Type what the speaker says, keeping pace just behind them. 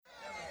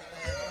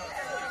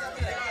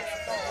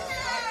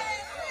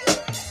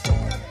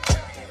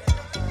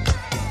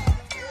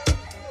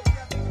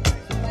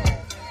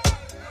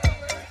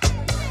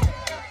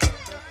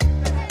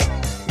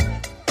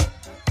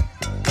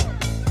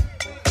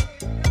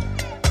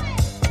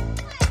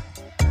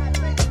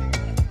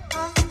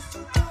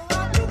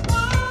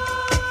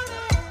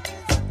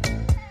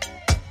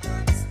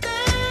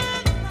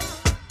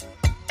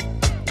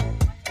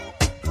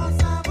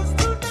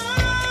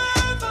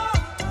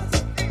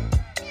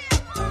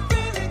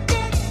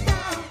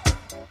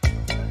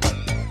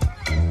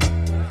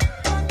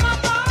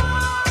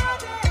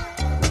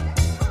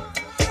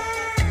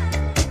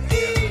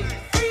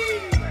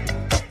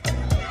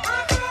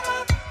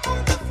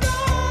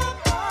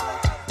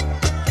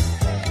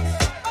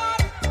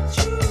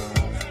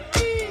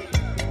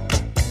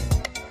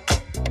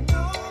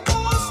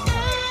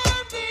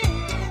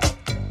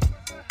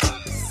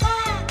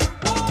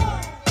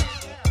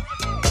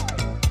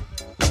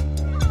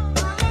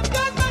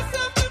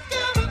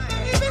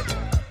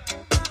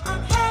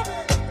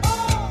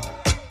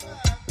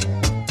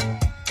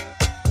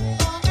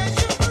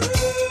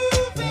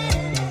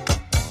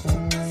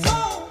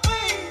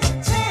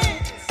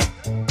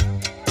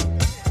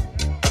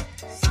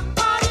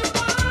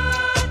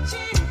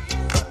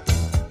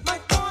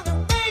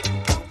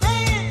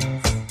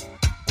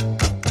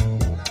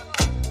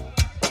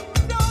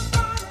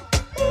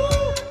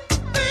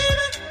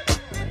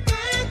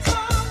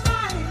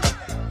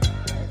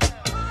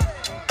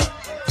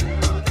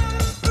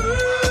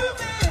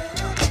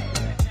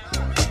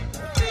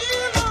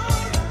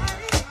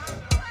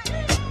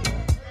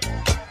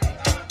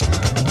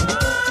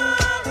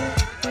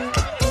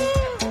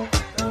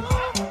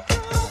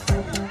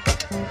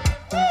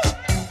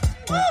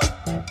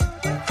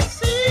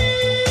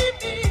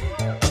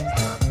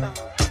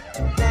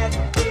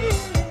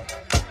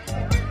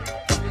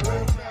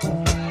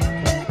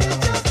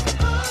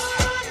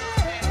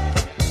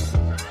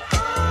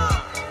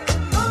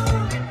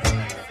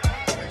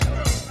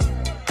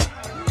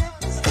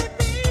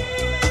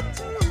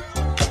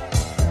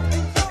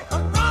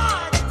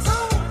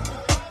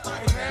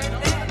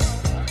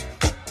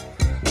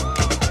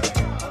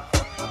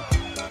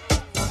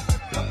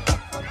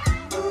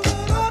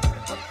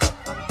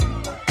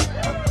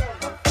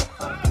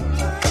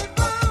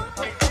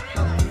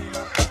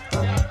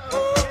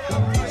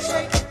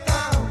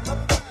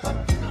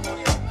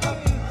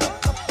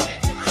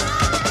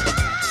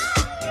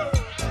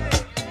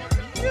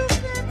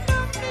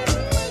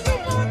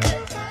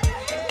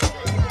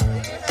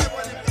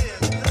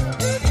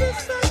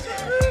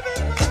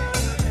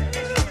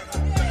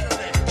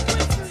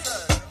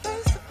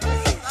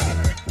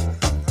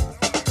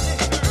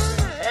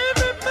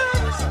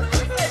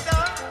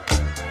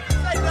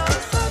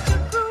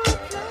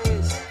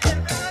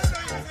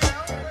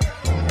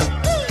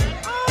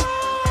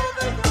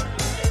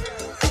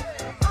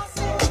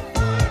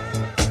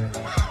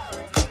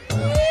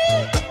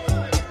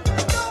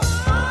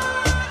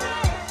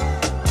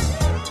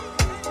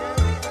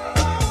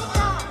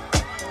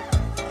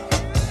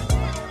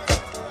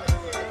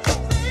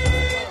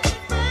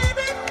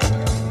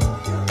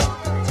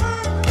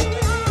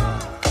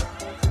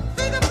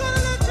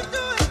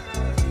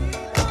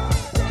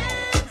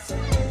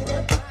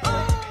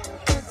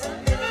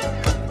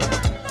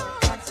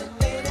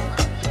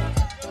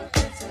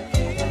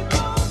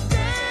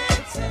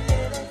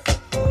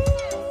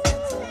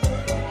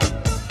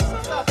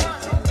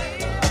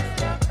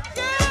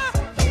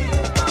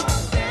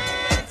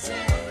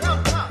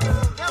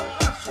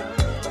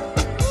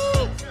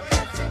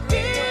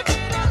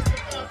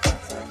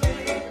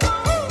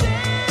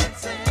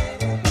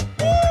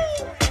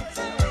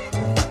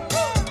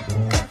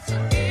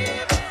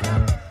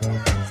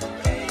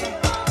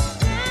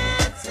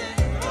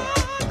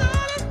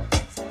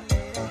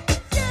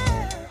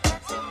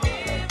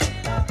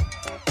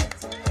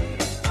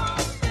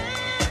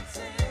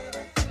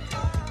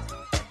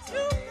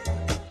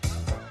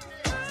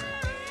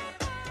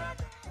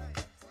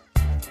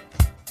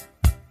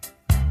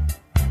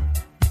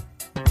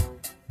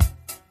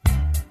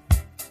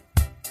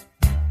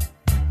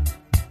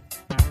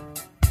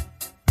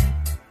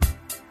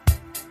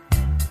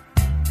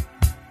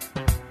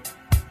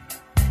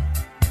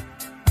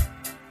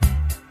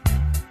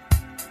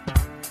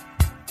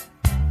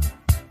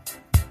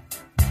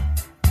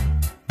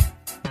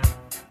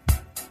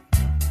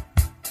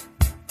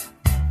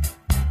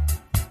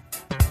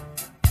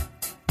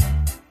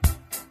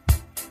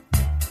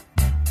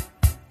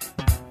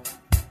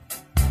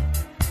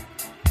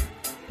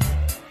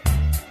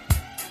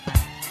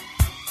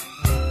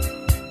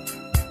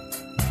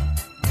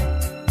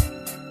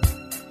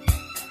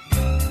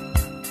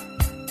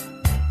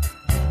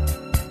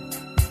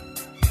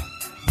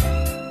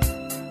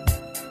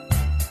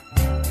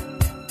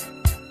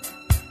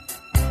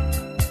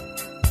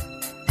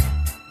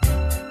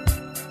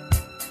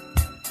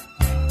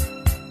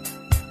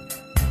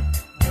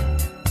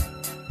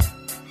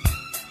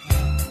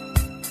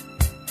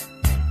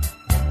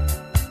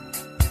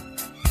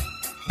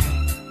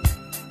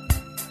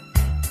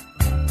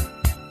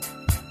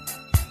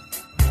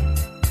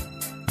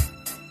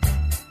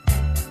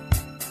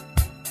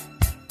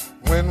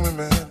when we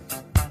met,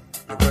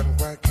 you wasn't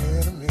quite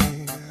clear to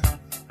me.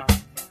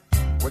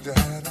 What you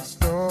had in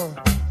store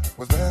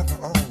was there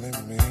for only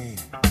me.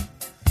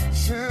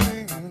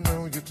 Surely you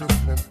know you took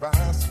me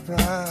by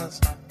surprise.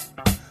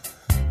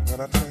 When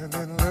I turned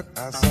and looked,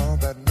 I saw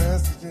that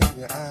message in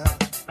your eye.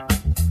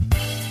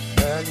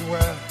 There you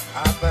were,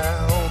 out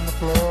there on the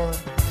floor.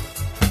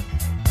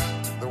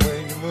 The way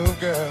you move,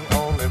 girl,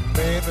 only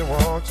made me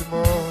want you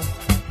more.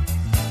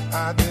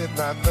 I did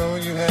not know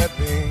you had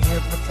me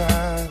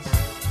hypnotized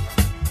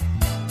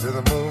to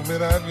the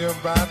movement of your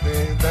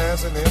body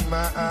dancing in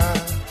my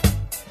eyes.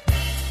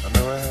 I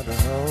know I had to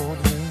hold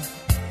you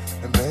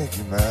and make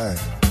you mine.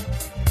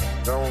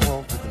 Don't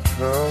want to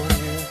control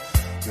you,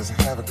 just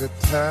have a good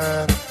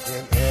time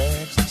in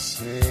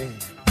ecstasy.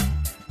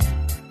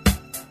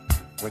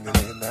 When you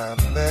lay down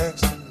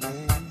next to me,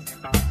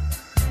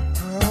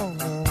 oh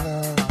no,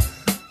 no,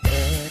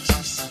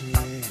 ecstasy,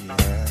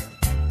 yeah.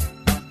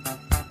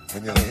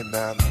 When you lay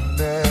down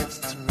next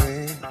to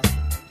me,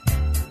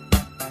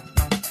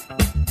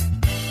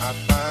 I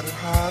find it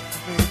hard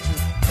for me to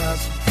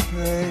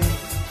concentrate.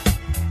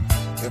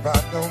 If I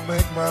don't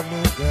make my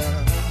move,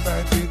 girl, it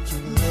might be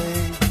too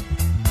late.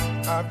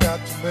 I've got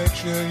to make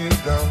sure you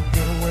don't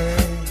get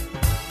away.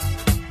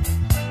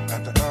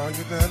 After all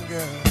you done,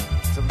 girl,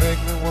 to make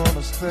me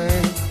wanna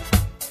stay.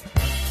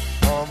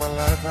 All my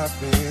life I've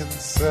been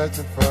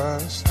searching for a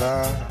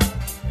star.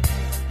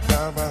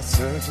 Now my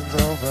searching's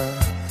over,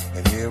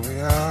 and here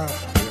we are,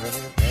 living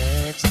in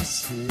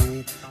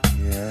ecstasy,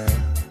 yeah.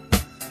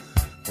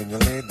 When you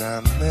lay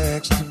down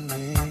next to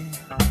me,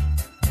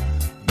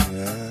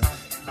 yeah,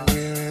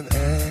 we're in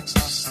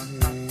ecstasy.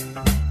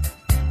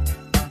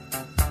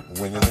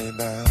 When you lay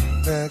down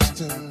next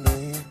to me,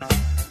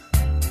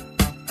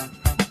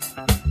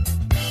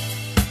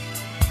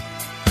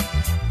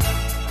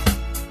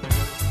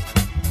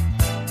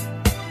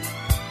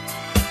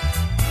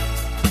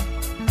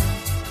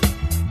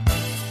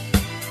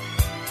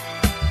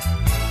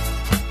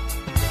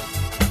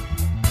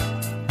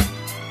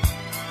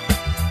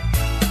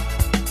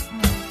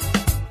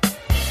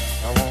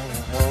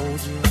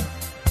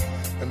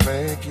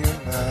 make you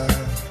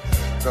mine.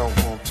 Don't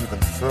want to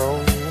control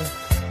you,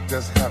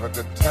 just have a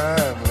good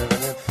time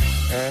living in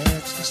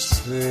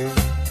ecstasy.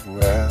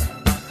 Well,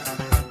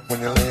 when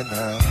you lay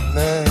down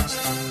next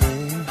to me,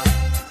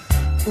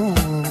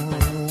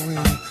 ooh,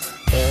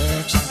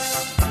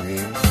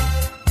 ecstasy.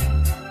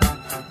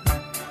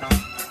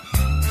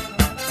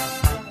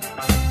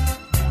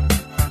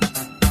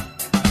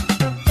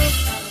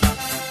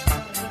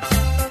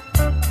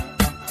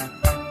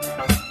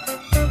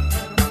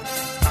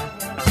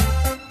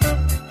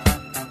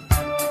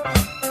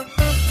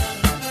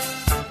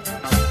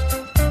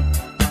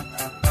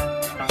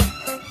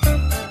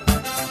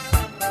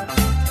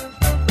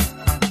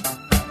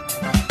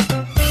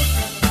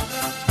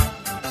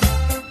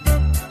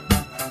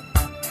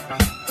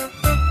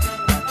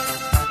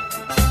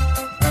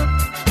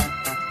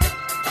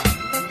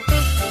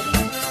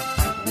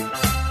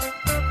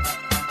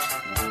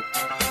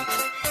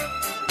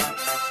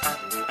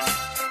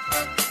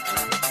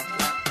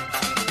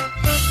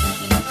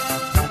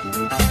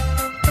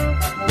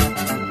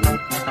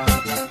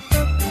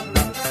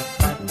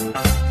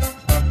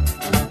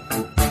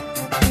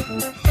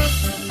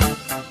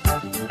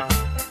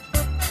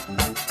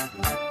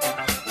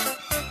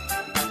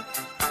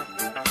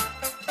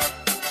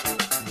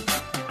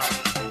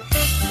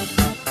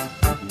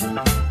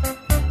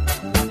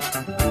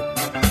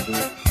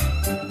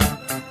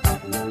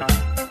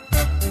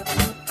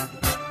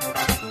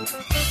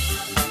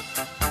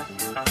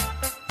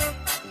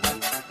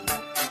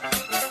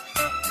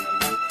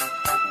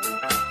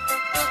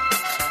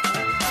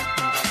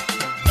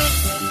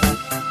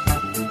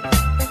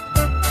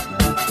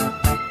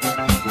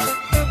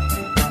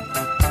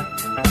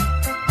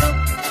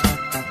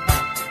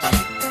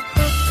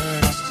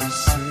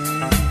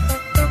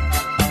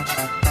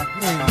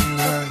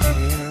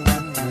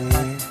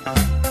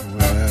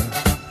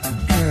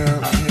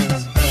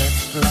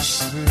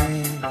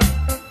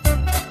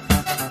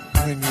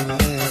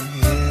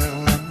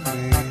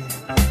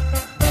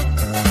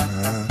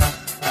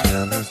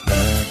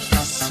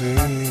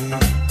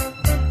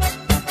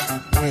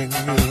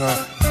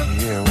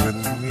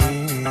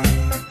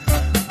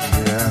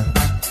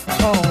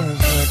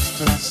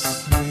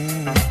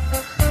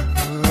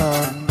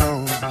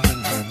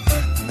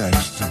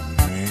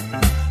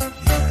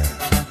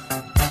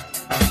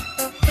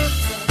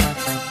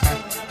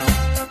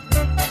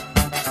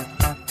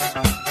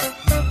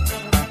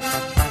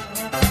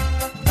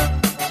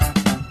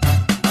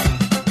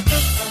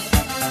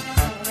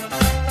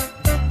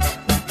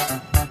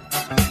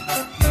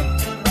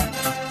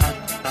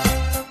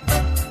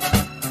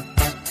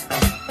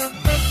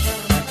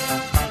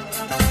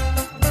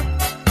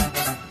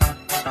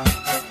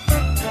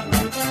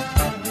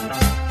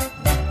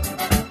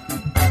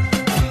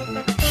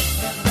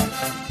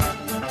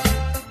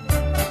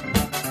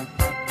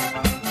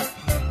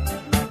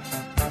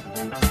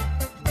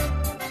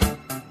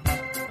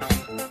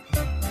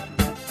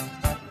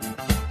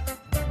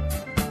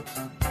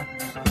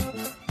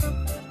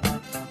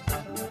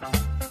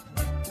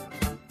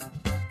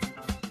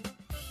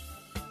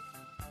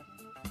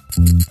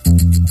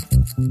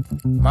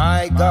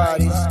 My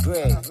God is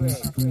great.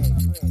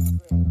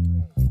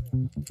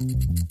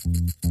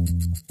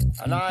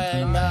 And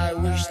I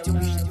wish to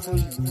be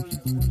free,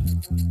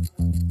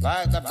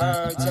 like the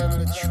birds in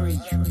the tree.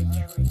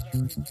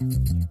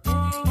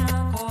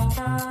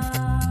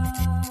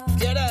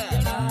 Get up,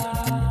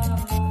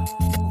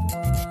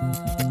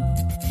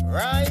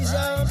 rise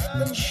up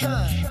and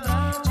shine.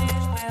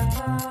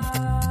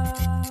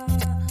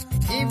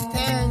 Give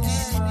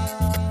thanks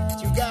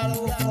to God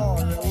who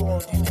called the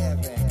world in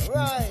heaven.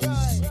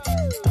 Rise,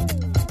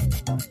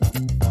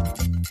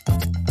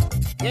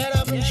 get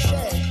up and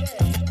shake.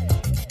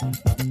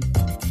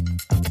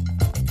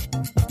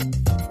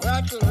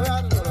 Rattle,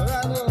 rattle,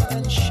 rattle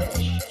and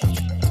shake.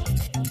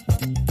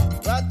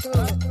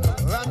 Rattle,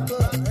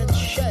 rattle and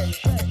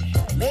shake.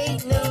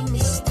 Make no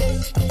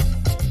mistake.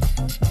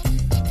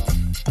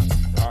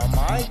 Oh,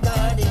 my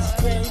God is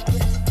great.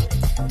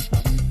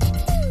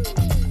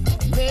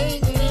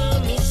 Make no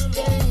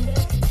mistake.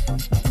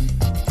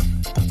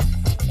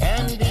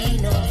 And be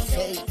no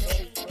fake.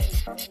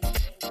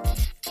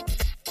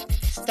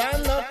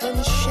 Stand up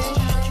and shake.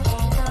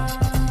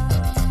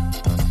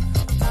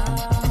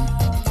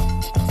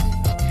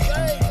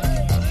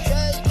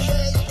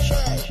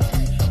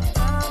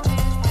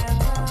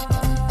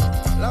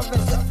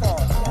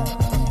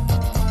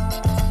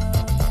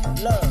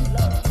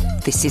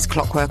 This is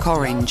Clockwork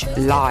Orange,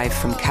 live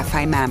from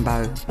Cafe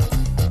Mambo.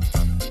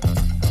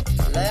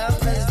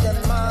 Love is the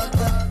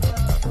mother.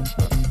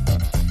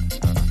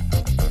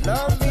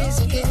 Love is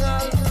King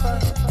Alpha.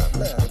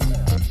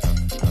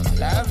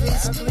 Love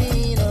is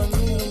Queen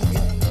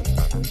Omega.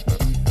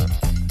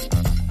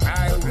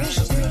 I wish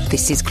to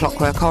This is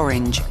Clockwork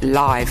Orange,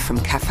 live from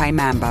Cafe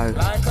Mambo.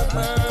 like a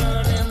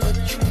bird in the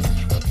tree,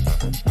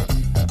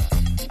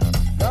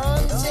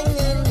 dancing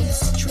in the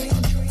street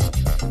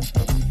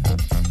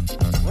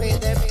with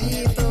the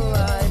people I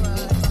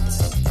meet.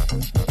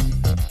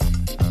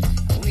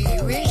 We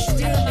wish to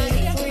be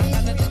free,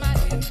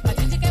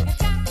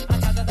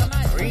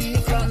 free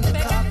from the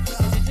cops,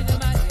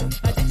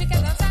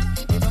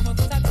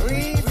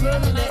 free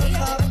from the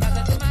cops,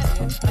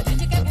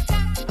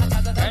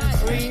 and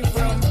free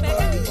from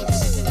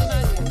police.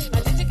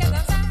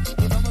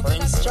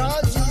 Prince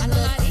Charles is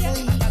not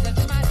free.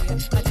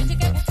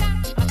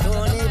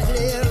 Tony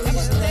Blair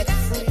is not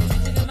free.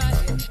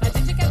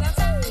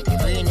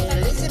 Queen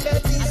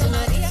Elizabeth is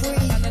not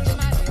free.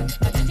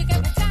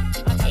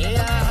 They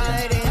are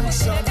hiding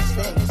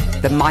something.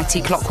 The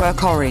mighty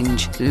Clockwork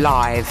Orange,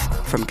 live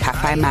from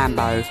Cafe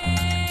Mambo.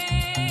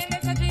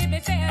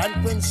 And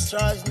Prince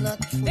Charles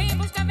not free. Vem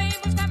buscar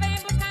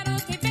o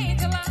que vem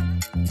de lá.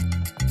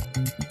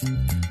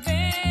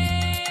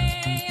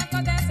 Vem,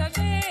 acontece a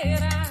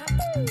feira.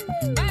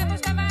 Vai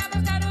buscar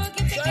o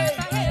que te quer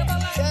pra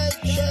rebolar.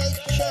 Shake,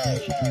 shake,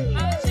 shake. A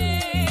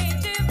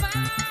gente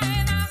vai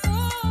na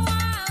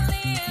rua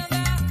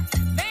linda.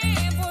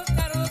 Vem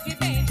buscar o que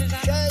vem de já.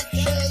 Shake,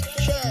 shake,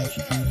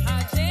 shake. A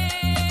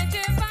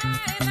gente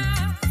vai na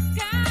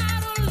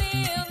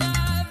Carolina.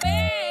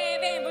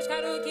 Vem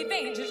buscar o que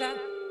vem de já.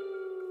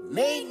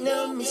 Make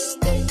no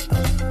mistake.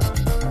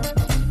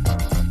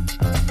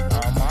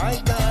 Oh, my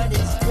God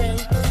is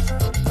great.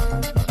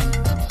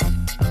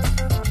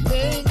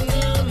 Make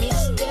no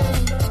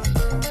mistake.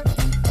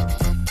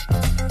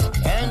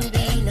 And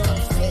be no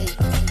fake.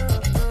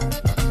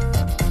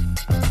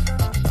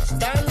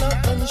 Stand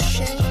up and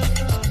shake.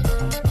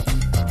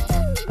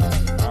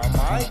 Oh,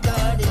 my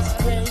God is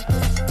great.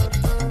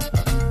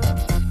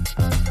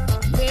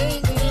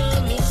 Make no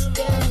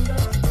mistake.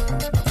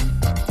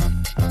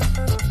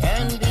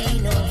 And be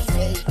no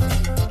fake.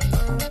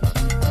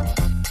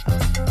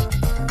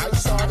 I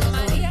saw the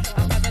Maria,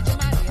 a casa de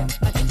Maria.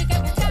 A gente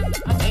quer buscar.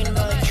 in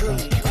my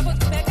tree. Vamos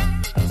pegar.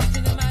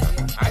 Existe de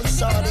Maria. I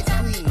saw the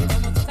queen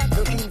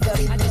looking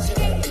very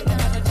miserable.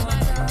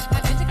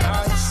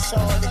 I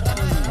saw the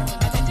queen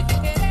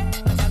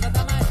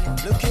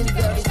looking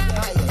very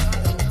tired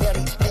and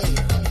very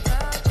pale.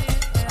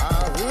 I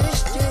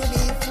wish to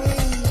be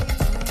free.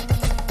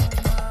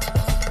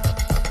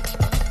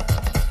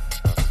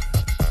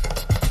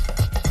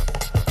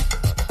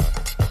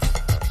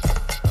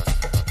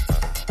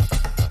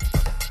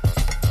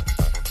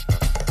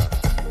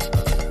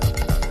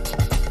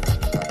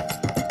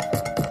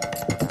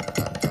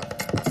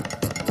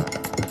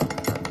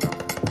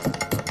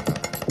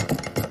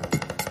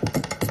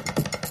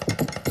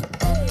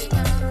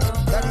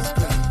 That is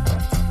great.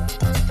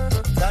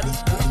 That is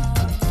great.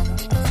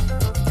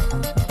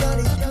 That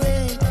is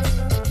great.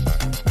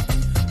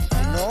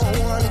 No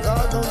one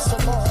God don't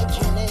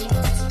subordinate.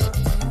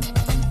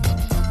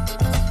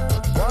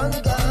 One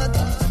God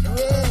is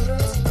great.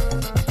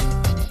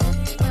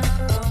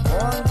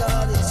 One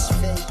God is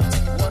faith.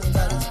 One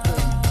God is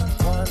good.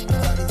 One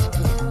God is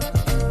good.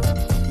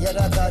 The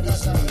other God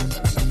is me.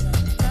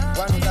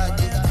 One God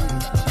is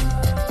good.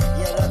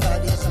 The other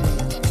God is me.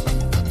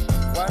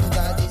 One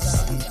God is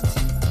it.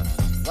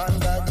 One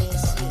God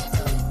is it.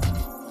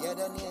 The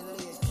other name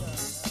later.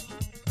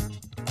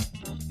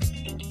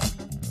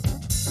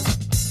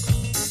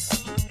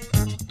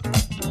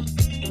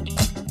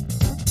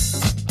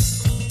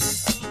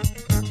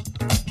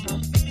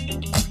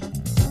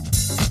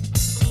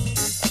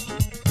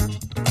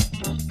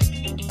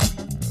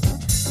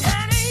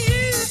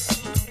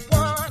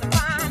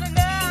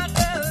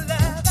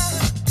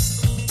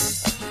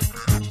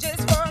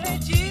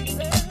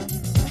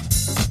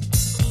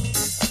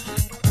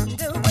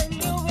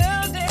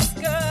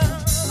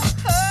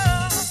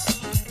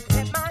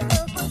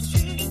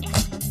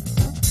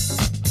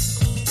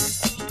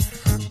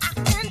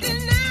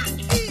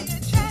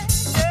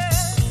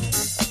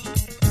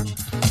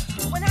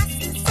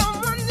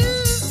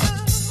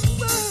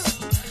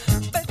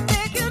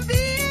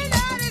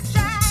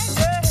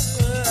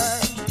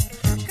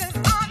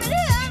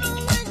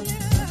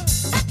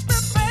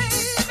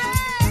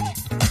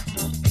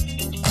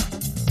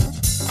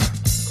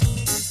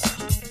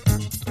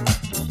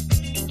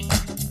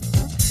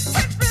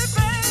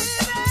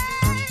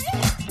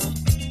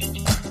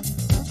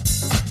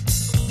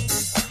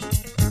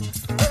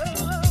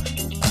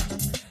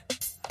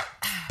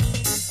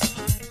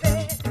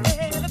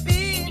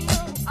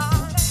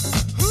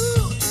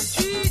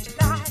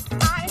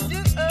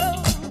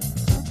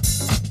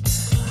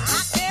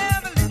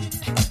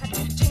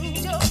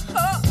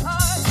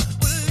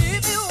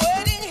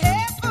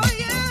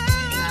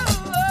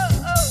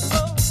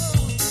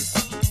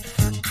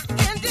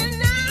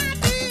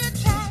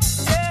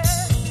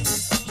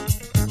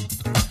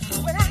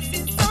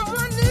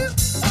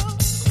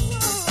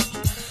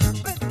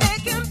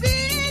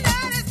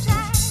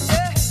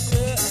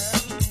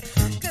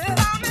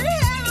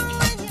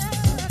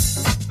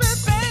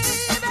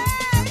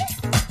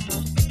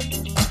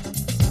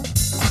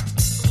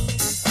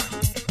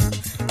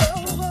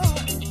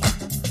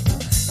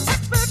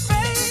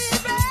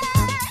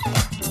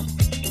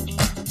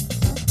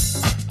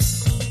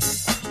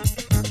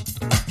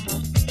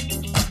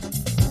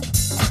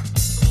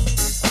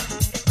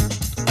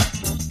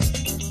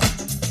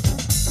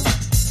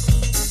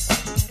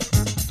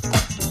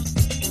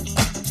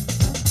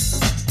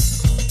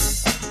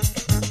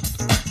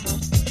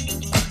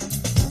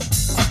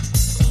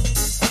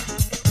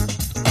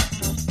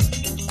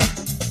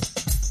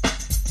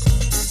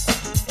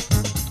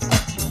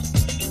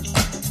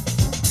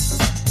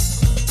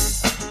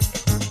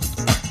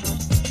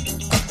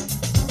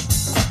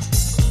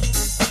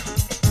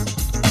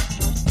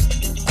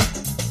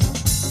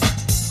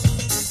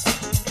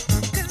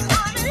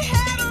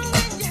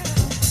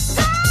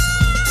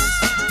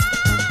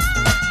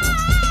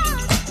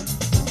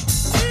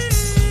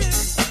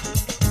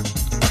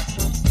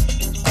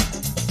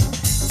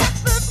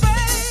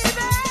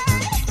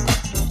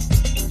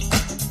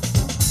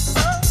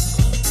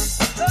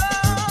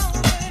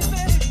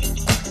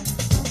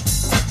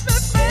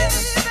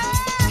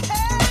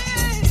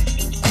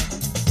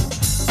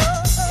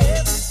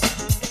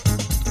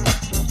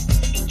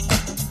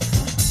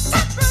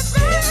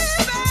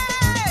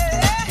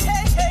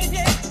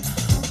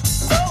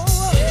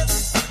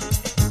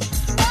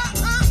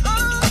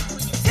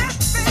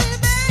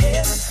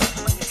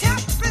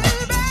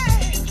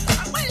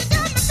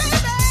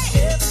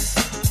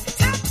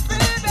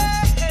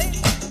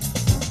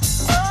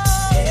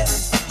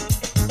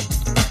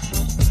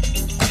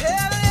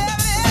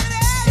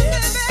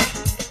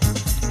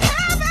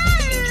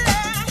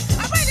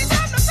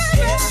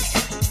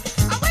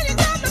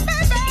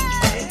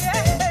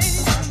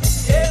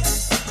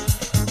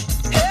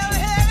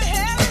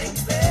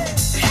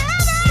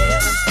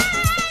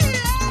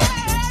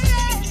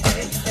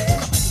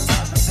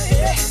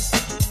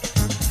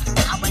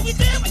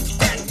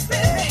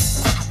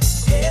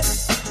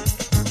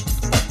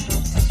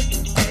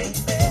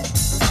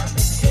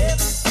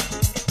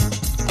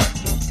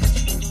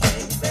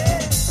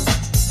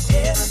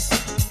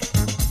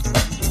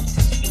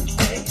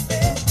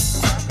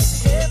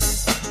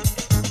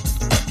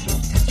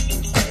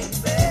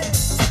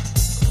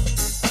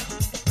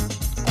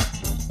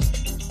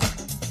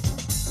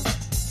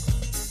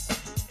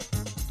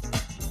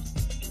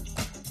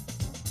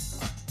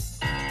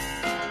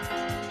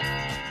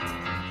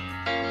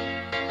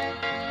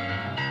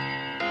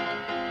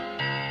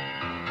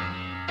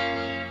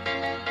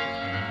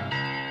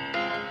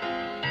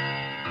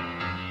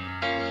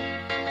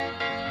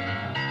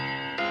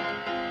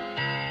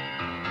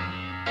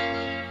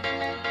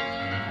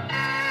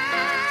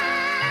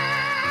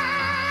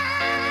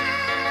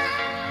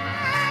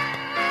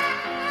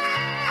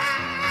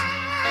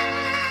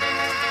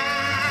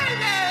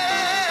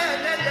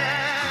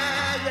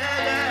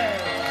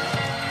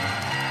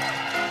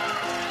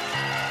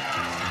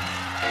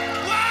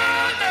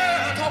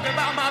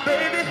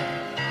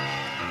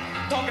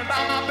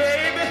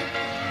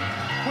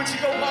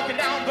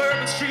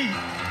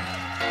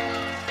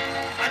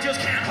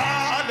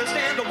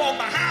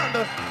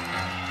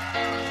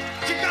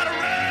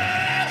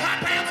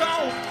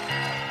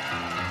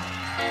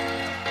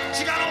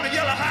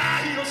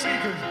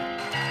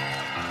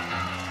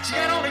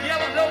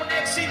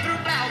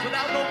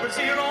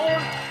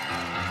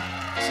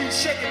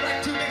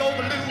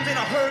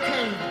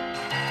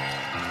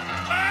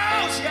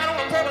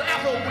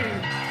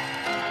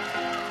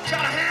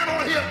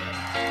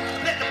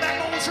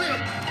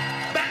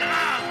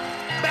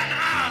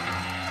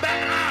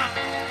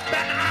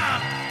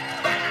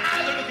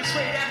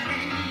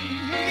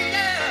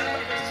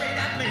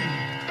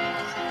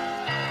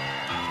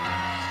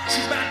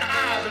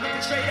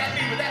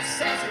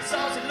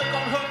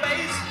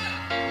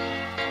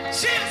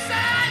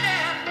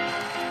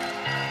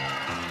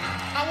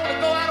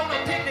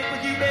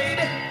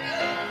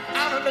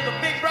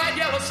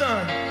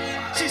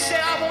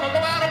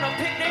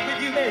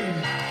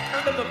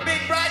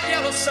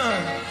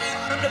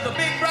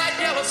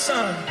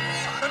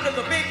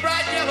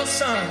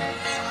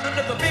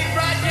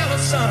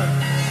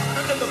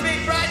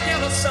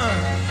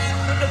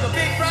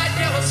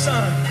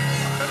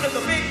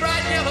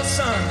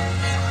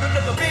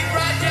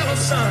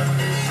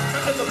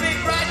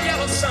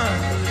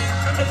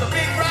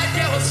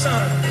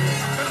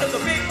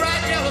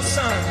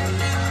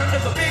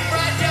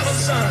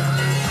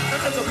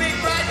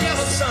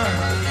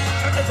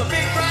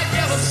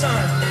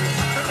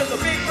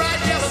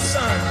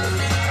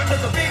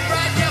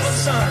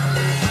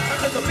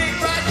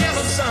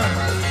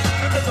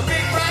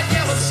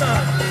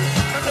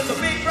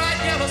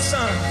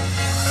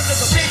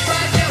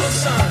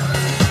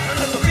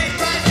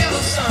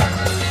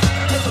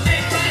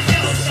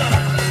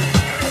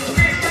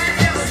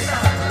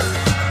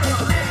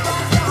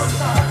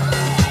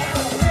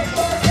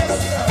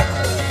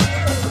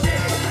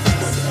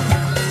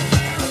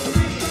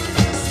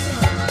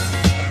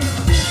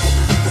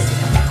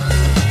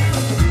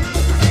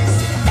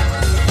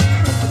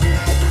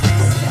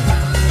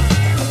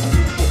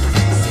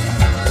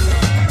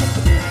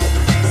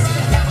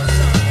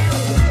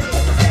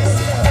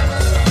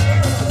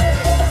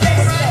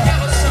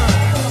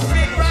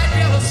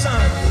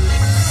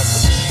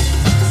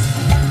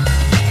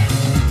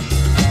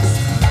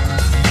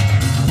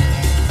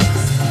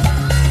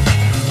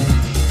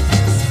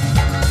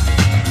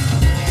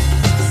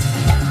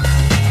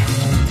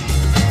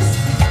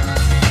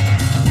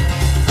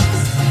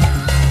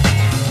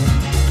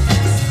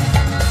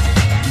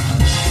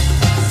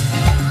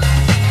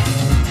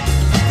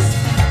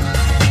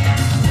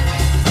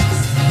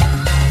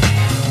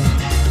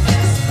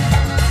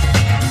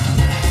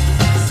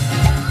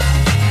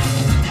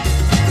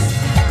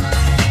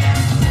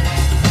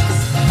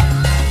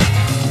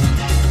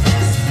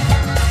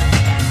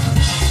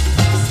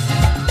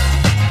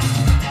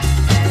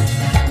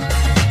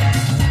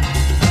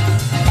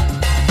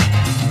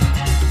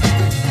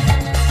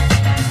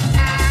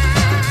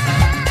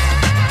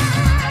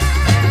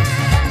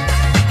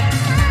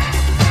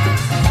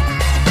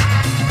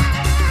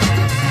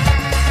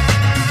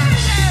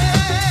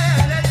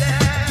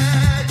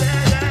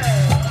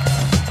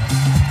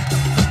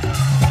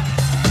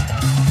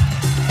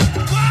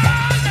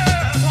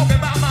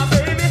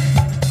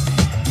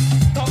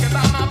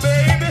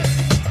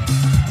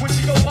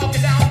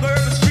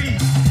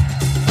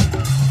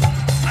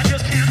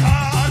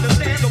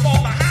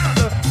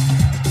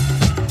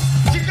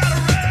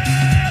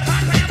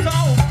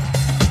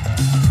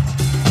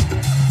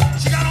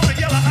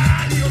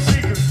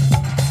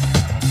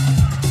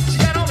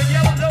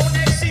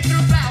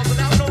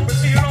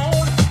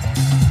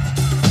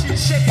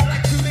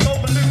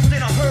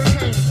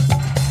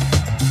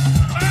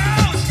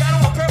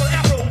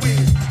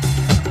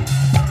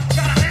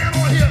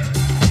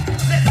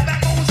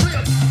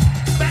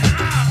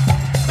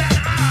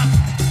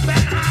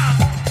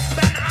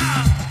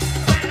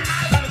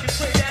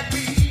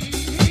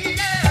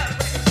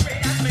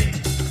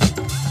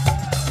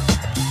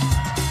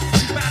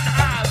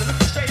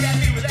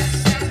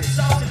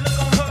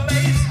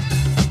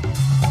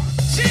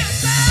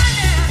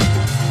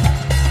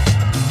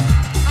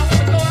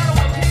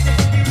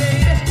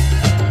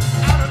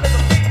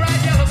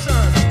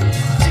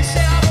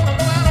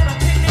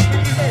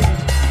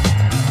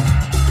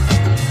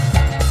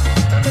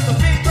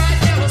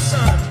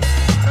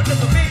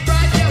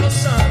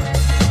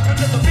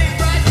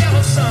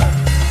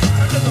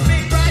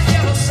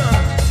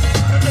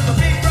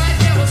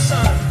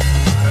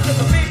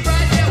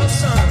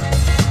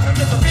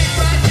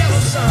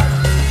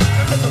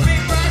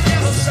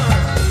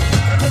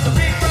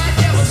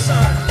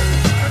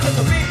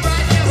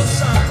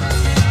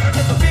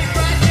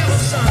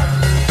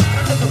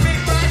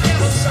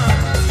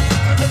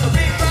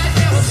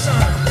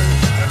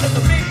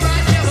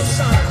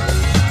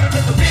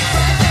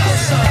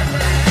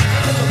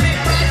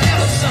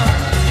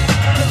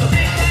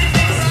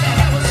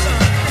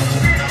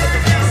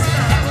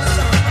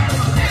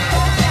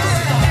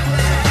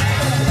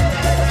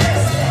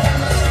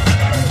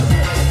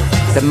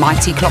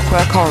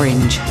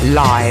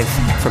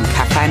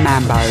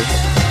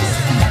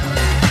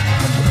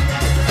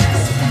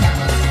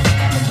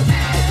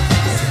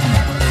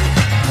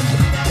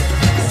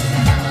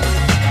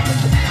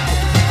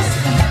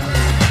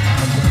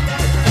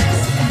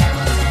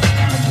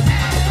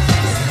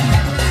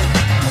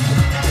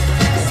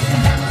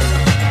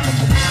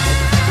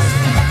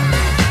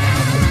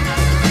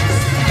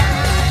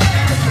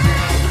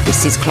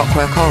 This is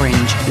Clockwork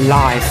Orange,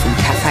 live from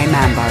Cafe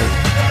Mambo.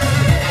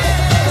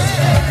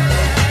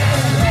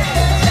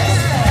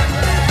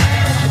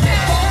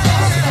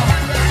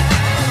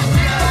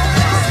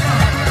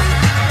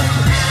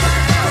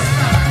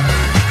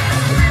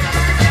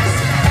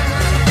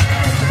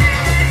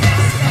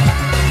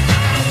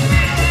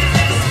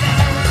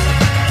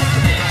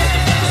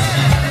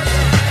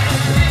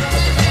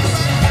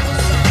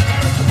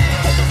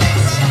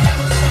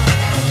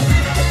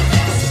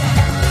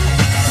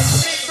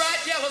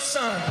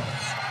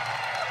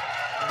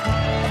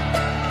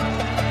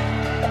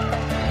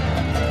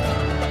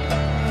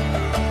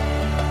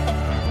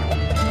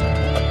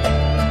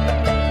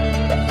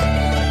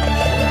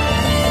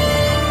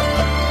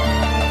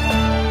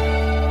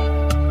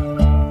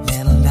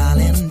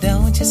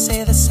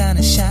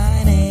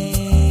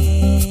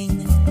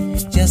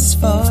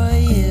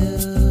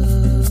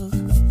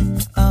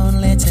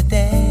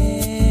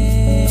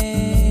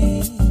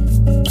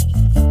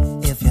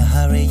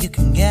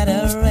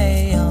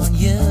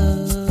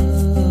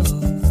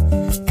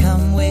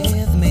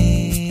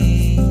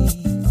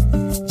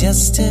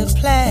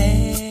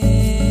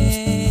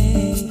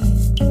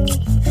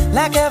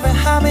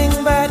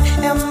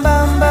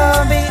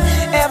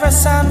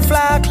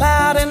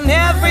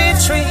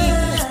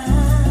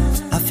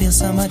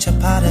 So much a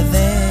part of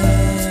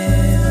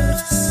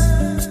this.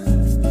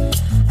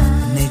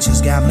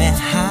 Nature's got me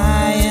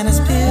high and it's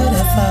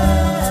beautiful.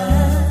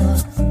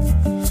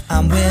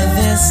 I'm with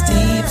this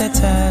deep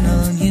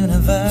eternal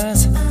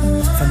universe,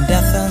 from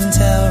death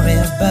until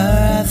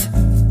rebirth.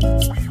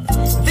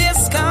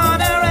 This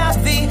corner of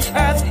the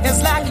earth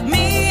is like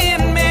me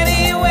in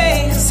many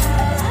ways.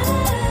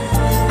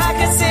 I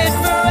could sit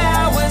for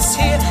hours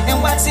here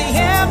and watch the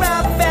air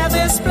of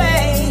feathers play.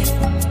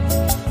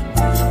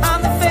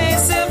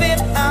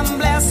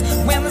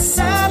 When the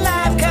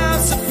sunlight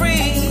comes so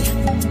free,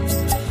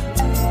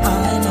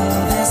 I know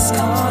this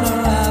corner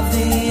of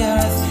the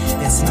earth,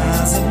 it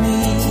smiles at me.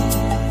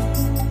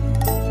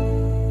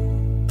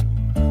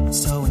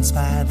 So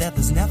inspired that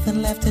there's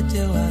nothing left to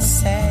do or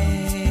say.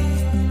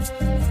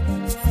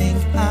 Think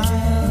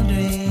I'll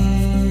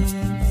dream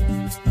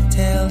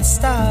till the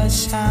stars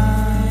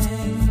shine.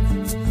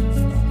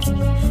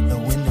 The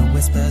window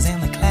whispers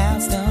and the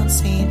clouds don't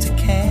seem to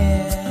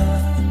care.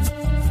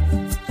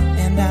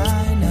 And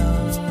I know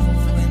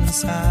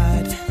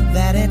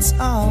that it's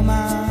all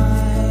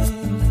mine.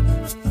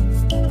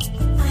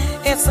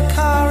 It's the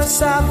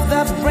chorus of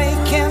the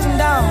breaking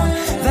dawn,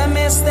 the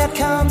mist that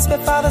comes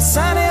before the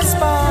sun is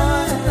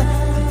born,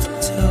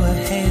 to a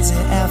hazy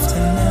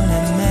afternoon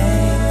in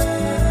May.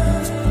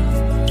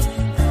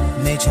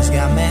 Nature's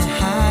got me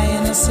high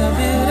and it's so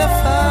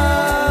beautiful,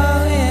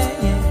 yeah,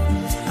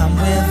 yeah. I'm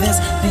with this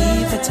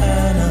deep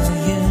eternal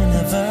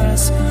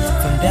universe,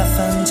 from death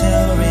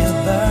until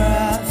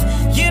rebirth.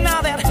 You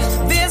know that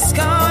this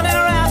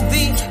corner of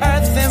the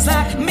earth is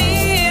like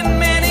me in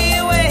many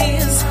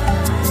ways.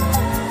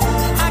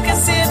 I can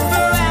sit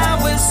for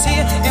hours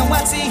here and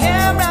watch the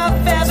air of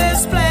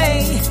feathers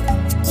play.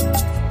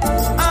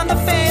 On the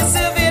face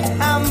of it,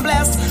 I'm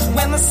blessed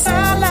when the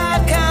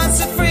sunlight comes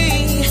so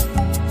free.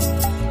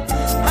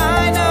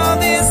 I know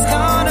this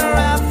corner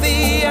of the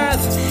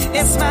earth,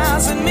 it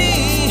smiles at me.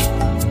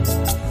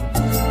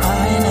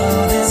 I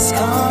know this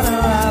corner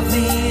of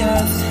the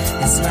earth,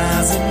 it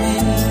smiles at me.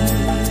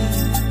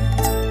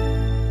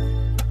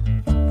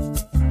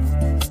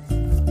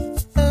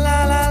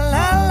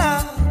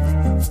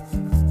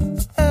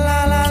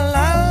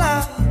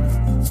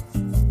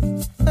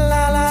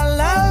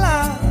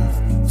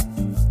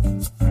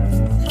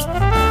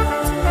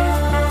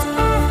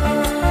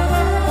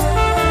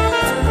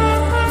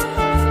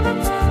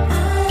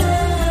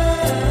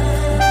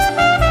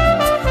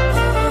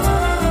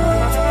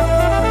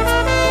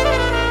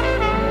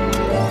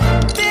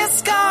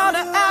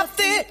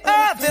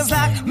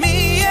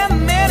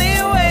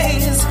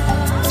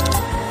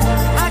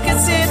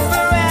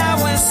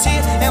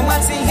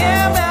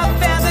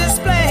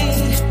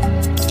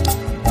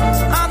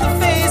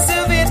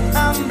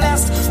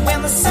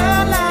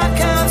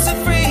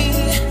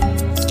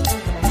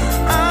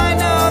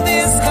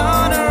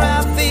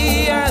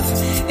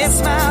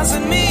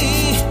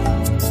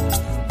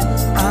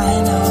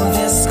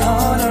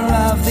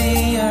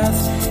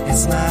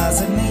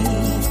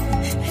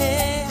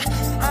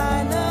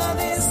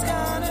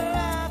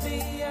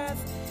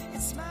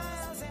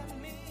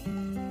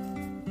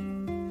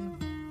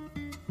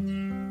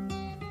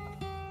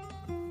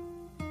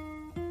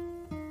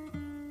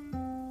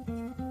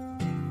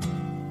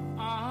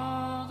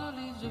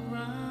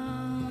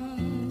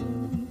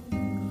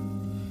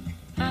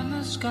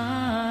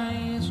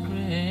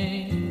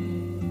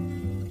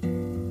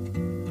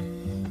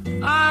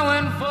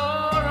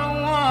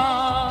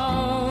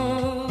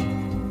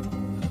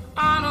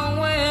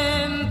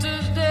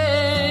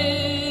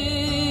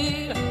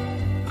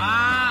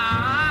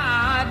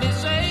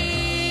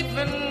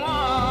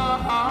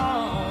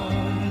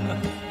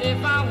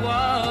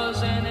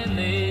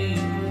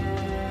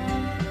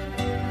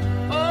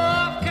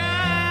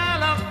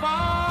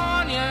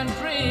 Californian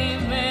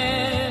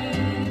dreaming.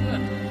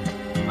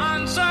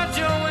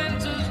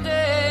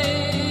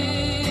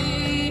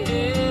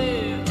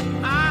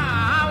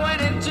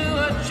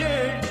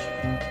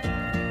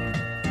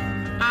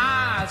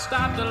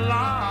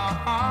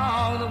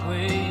 along the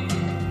way.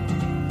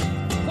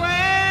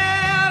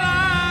 Well,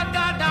 I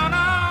got down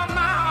on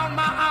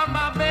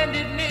my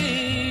bended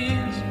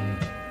knees,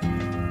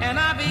 and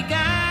I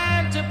began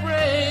to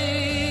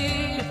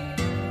pray.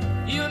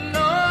 You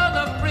know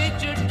the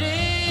preacher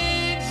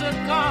digs a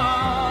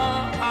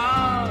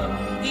car.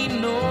 He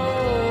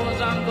knows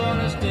I'm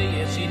gonna stay.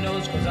 Yes, he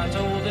knows, 'cause I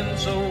told him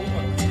so.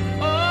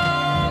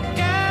 Oh,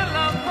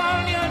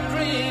 California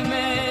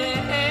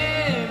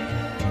dreaming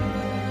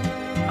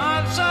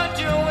on such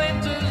a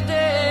winter's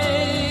day.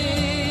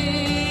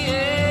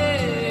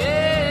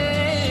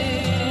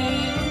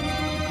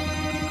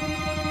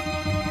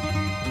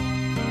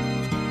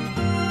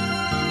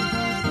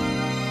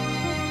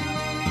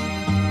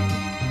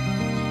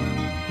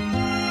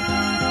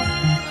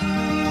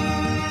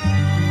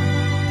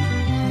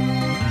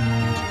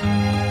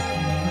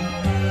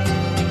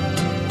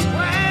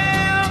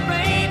 Well,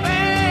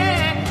 baby,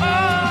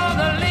 oh,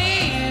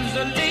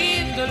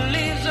 the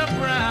leaves are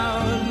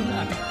brown,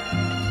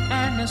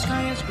 and the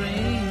sky is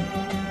gray.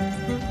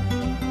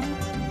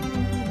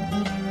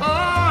 Oh,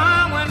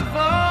 I went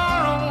for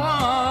a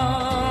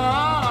walk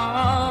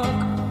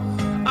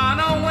on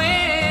a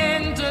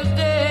winter's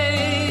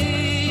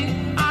day.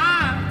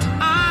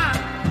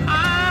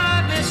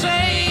 I'd be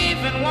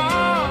safe and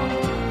warm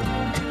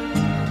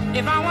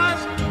if I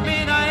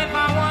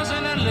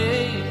wasn't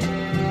late.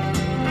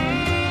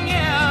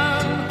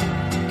 Yeah,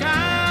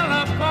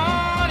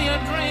 California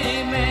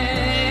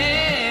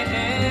dreaming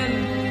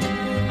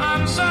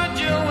on such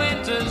a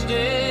winter's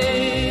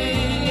day.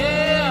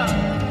 Yeah,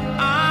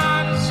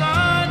 on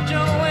such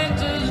a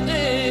winter's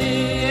day.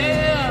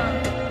 Yeah,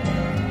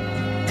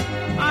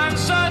 on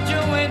such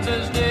a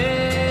winter's day.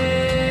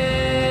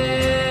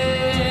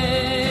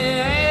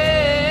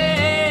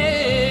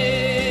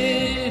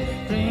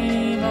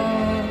 Dream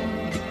on,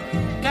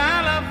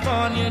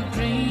 California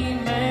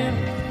dreaming,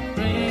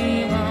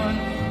 dream on.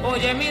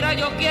 Oye, mira,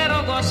 yo quiero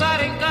gozar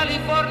en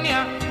California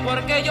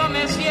porque yo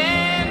me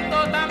siento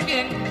tan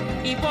bien.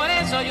 Y por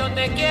eso yo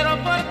te quiero,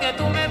 porque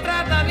tú me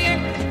tratas bien.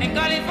 En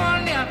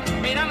California,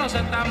 mira, no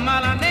seas tan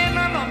mala,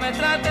 nena, no me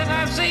trates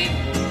así,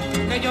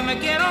 que yo me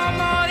quiero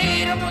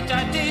morir,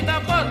 muchachita,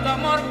 por tu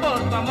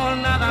amor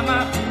nada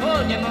más.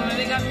 Oye, no me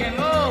digas que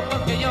no,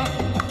 porque yo...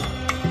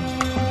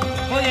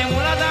 Oye,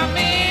 mulata,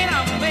 mira,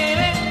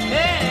 baby,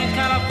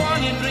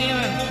 California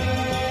dreaming.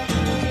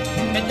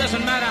 It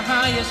doesn't matter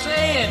how you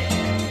say it.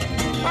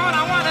 All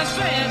I wanna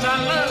say is I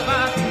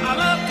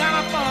love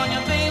California,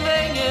 baby,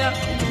 yeah.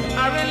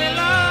 I really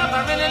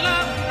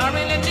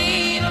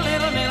need a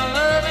little bit of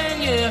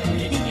loving, yeah.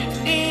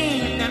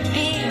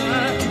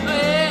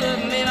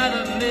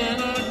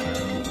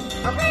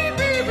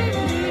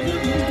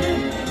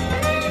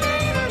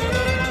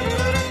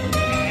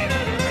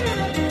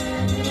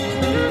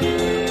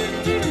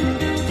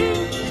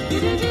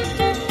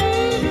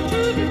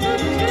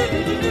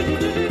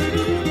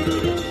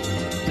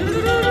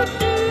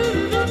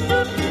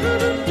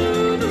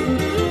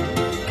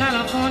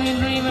 California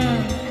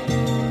dreaming,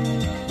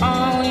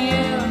 oh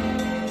yeah,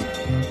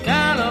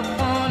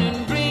 California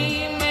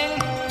dreaming,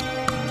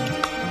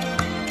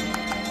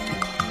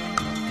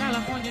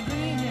 California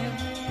dreaming.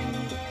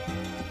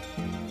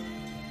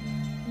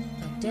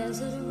 A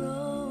desert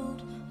road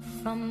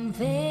from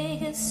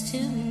Vegas to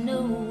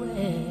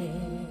nowhere,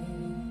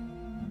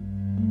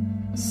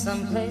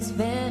 someplace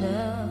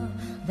better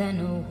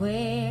than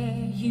where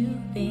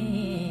you've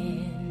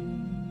been.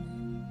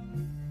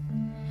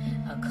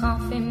 A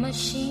coffee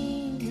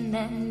machine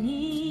that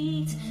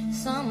needs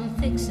some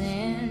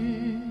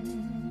fixing,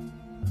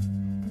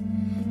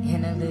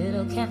 in a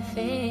little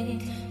cafe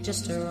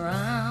just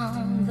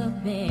around the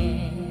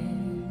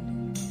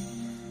bend.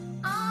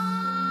 I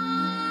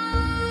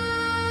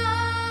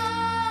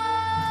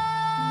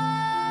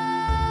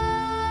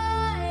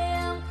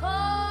am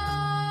calling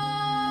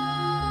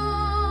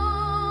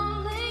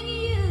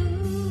you.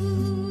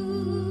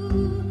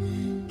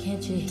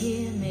 Can't you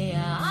hear me?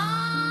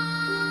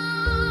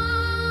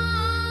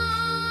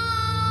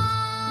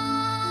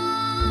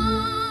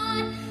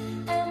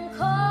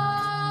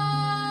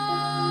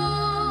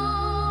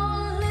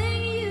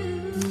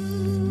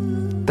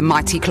 The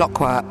Mighty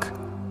Clockwork,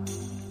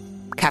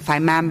 Cafe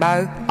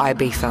Mambo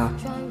Ibiza,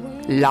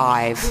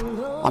 live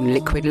on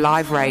Liquid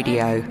Live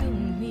Radio.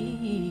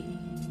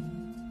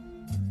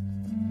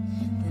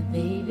 The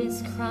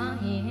baby's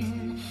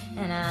crying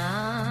and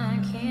I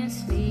can't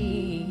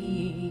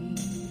sleep,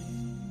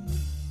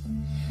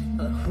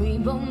 but we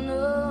both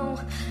know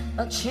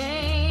a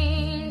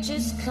change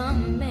is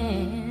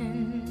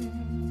coming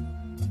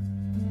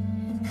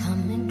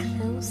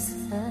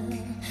closer,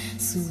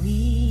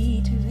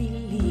 sweet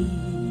release.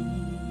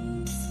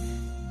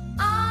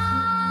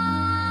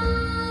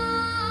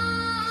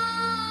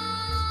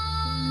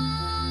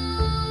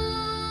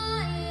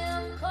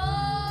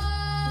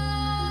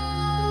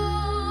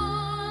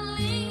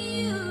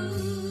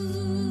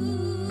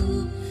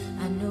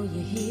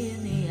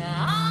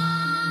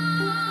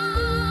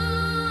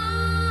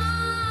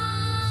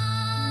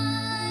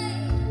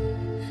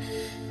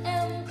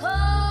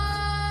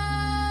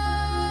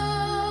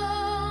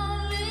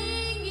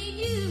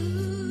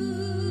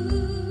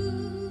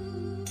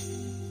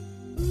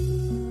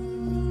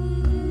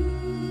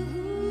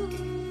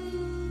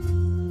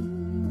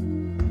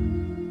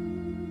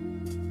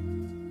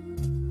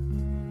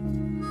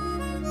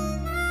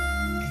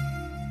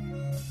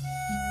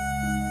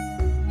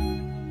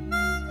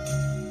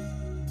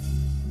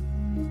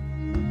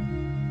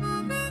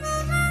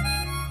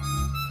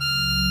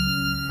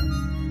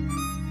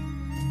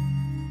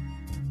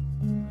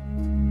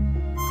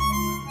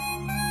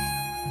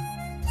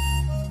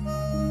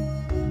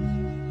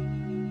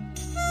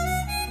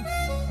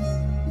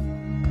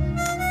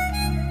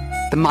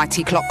 The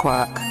Mighty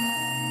Clockwork,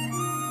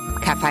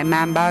 Cafe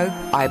Mambo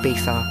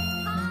Ibiza,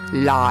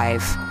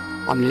 live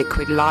on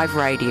Liquid Live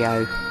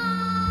Radio.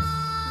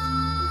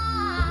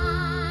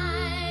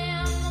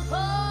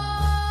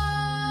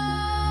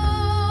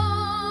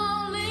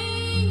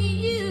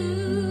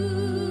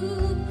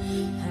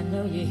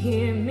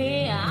 Hear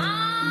me, I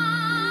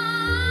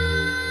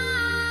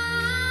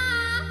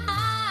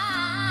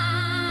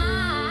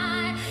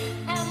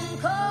am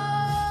calling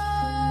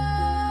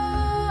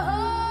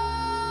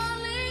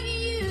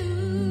you.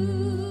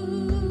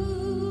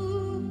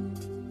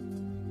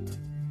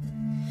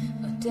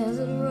 A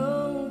desert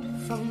road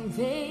from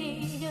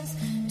Vegas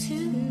to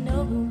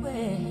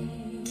nowhere,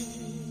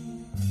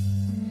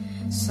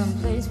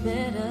 someplace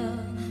better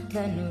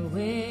than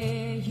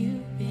where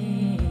you've been.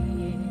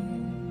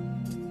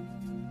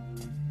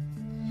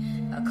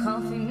 A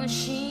coffee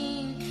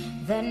machine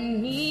that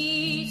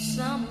needs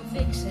some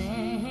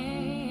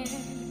fixing,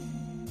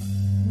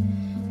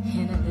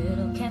 in a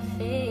little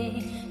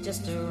cafe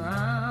just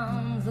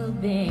around the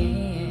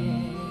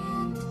bend.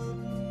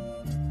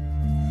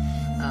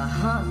 A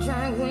hot,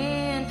 dry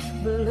wind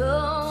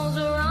blows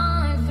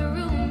right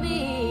through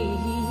me.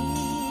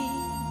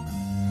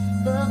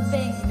 The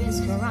baby's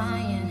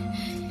crying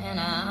and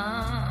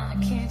I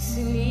can't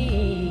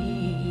sleep.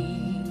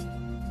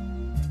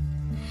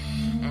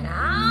 And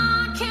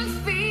I can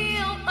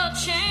feel a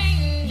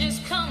change is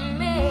coming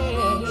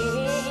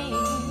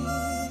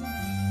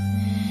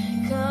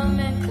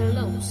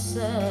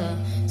closer,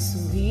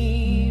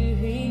 sweet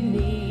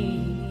release.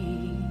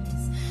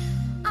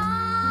 I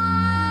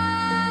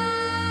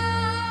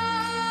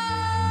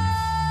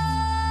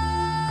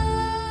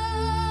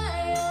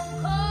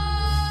am calling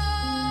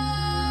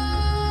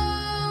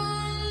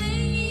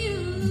you.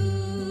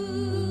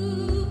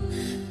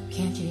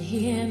 Can't you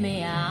hear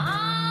me?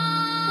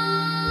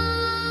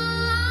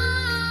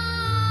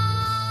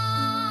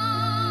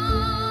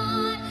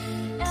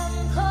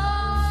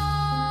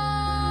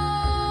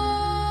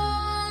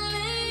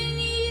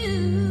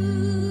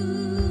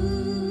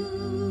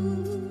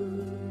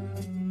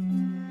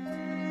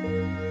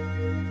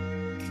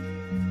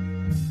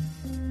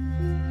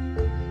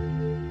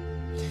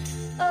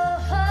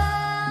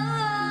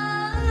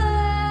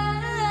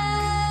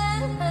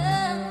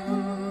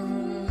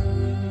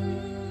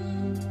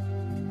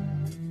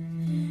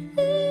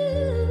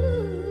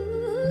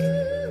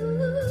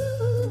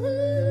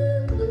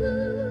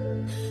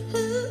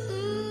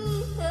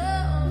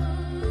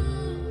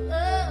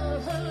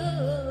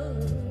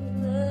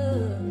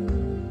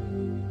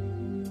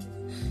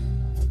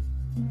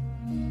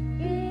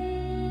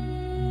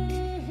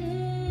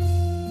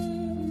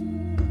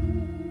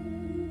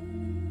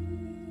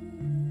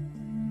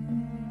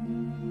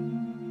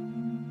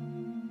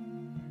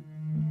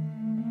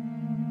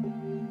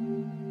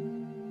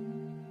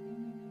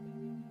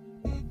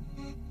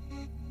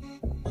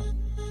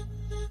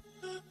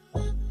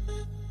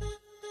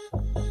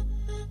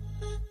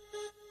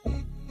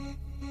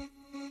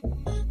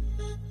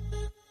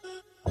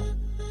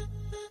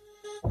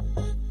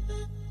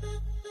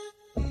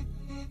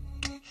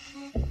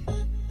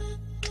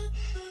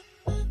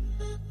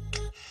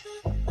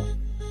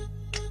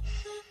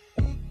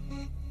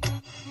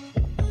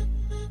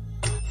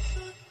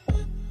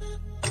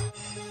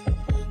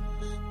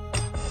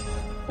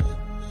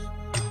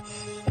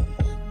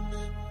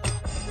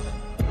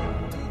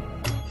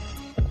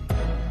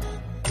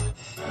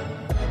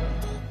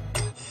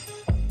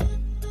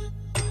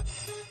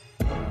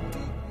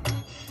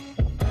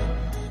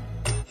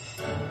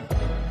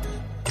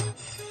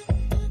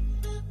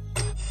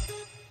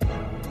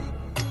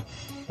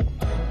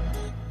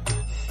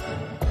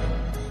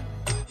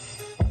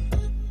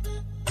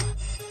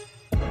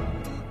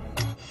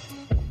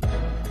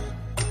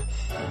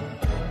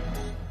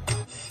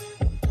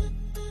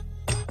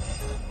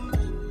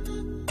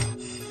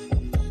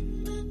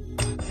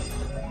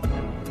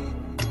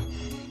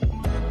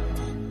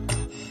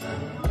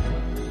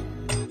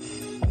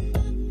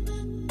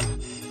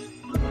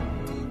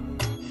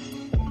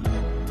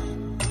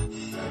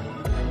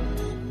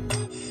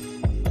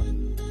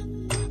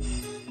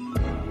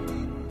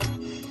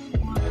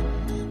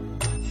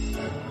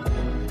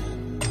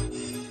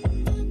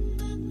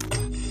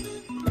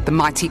 The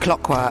Mighty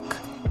Clockwork,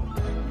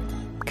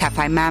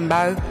 Cafe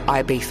Mambo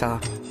Ibiza,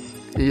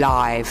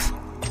 live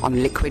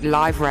on Liquid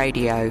Live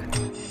Radio.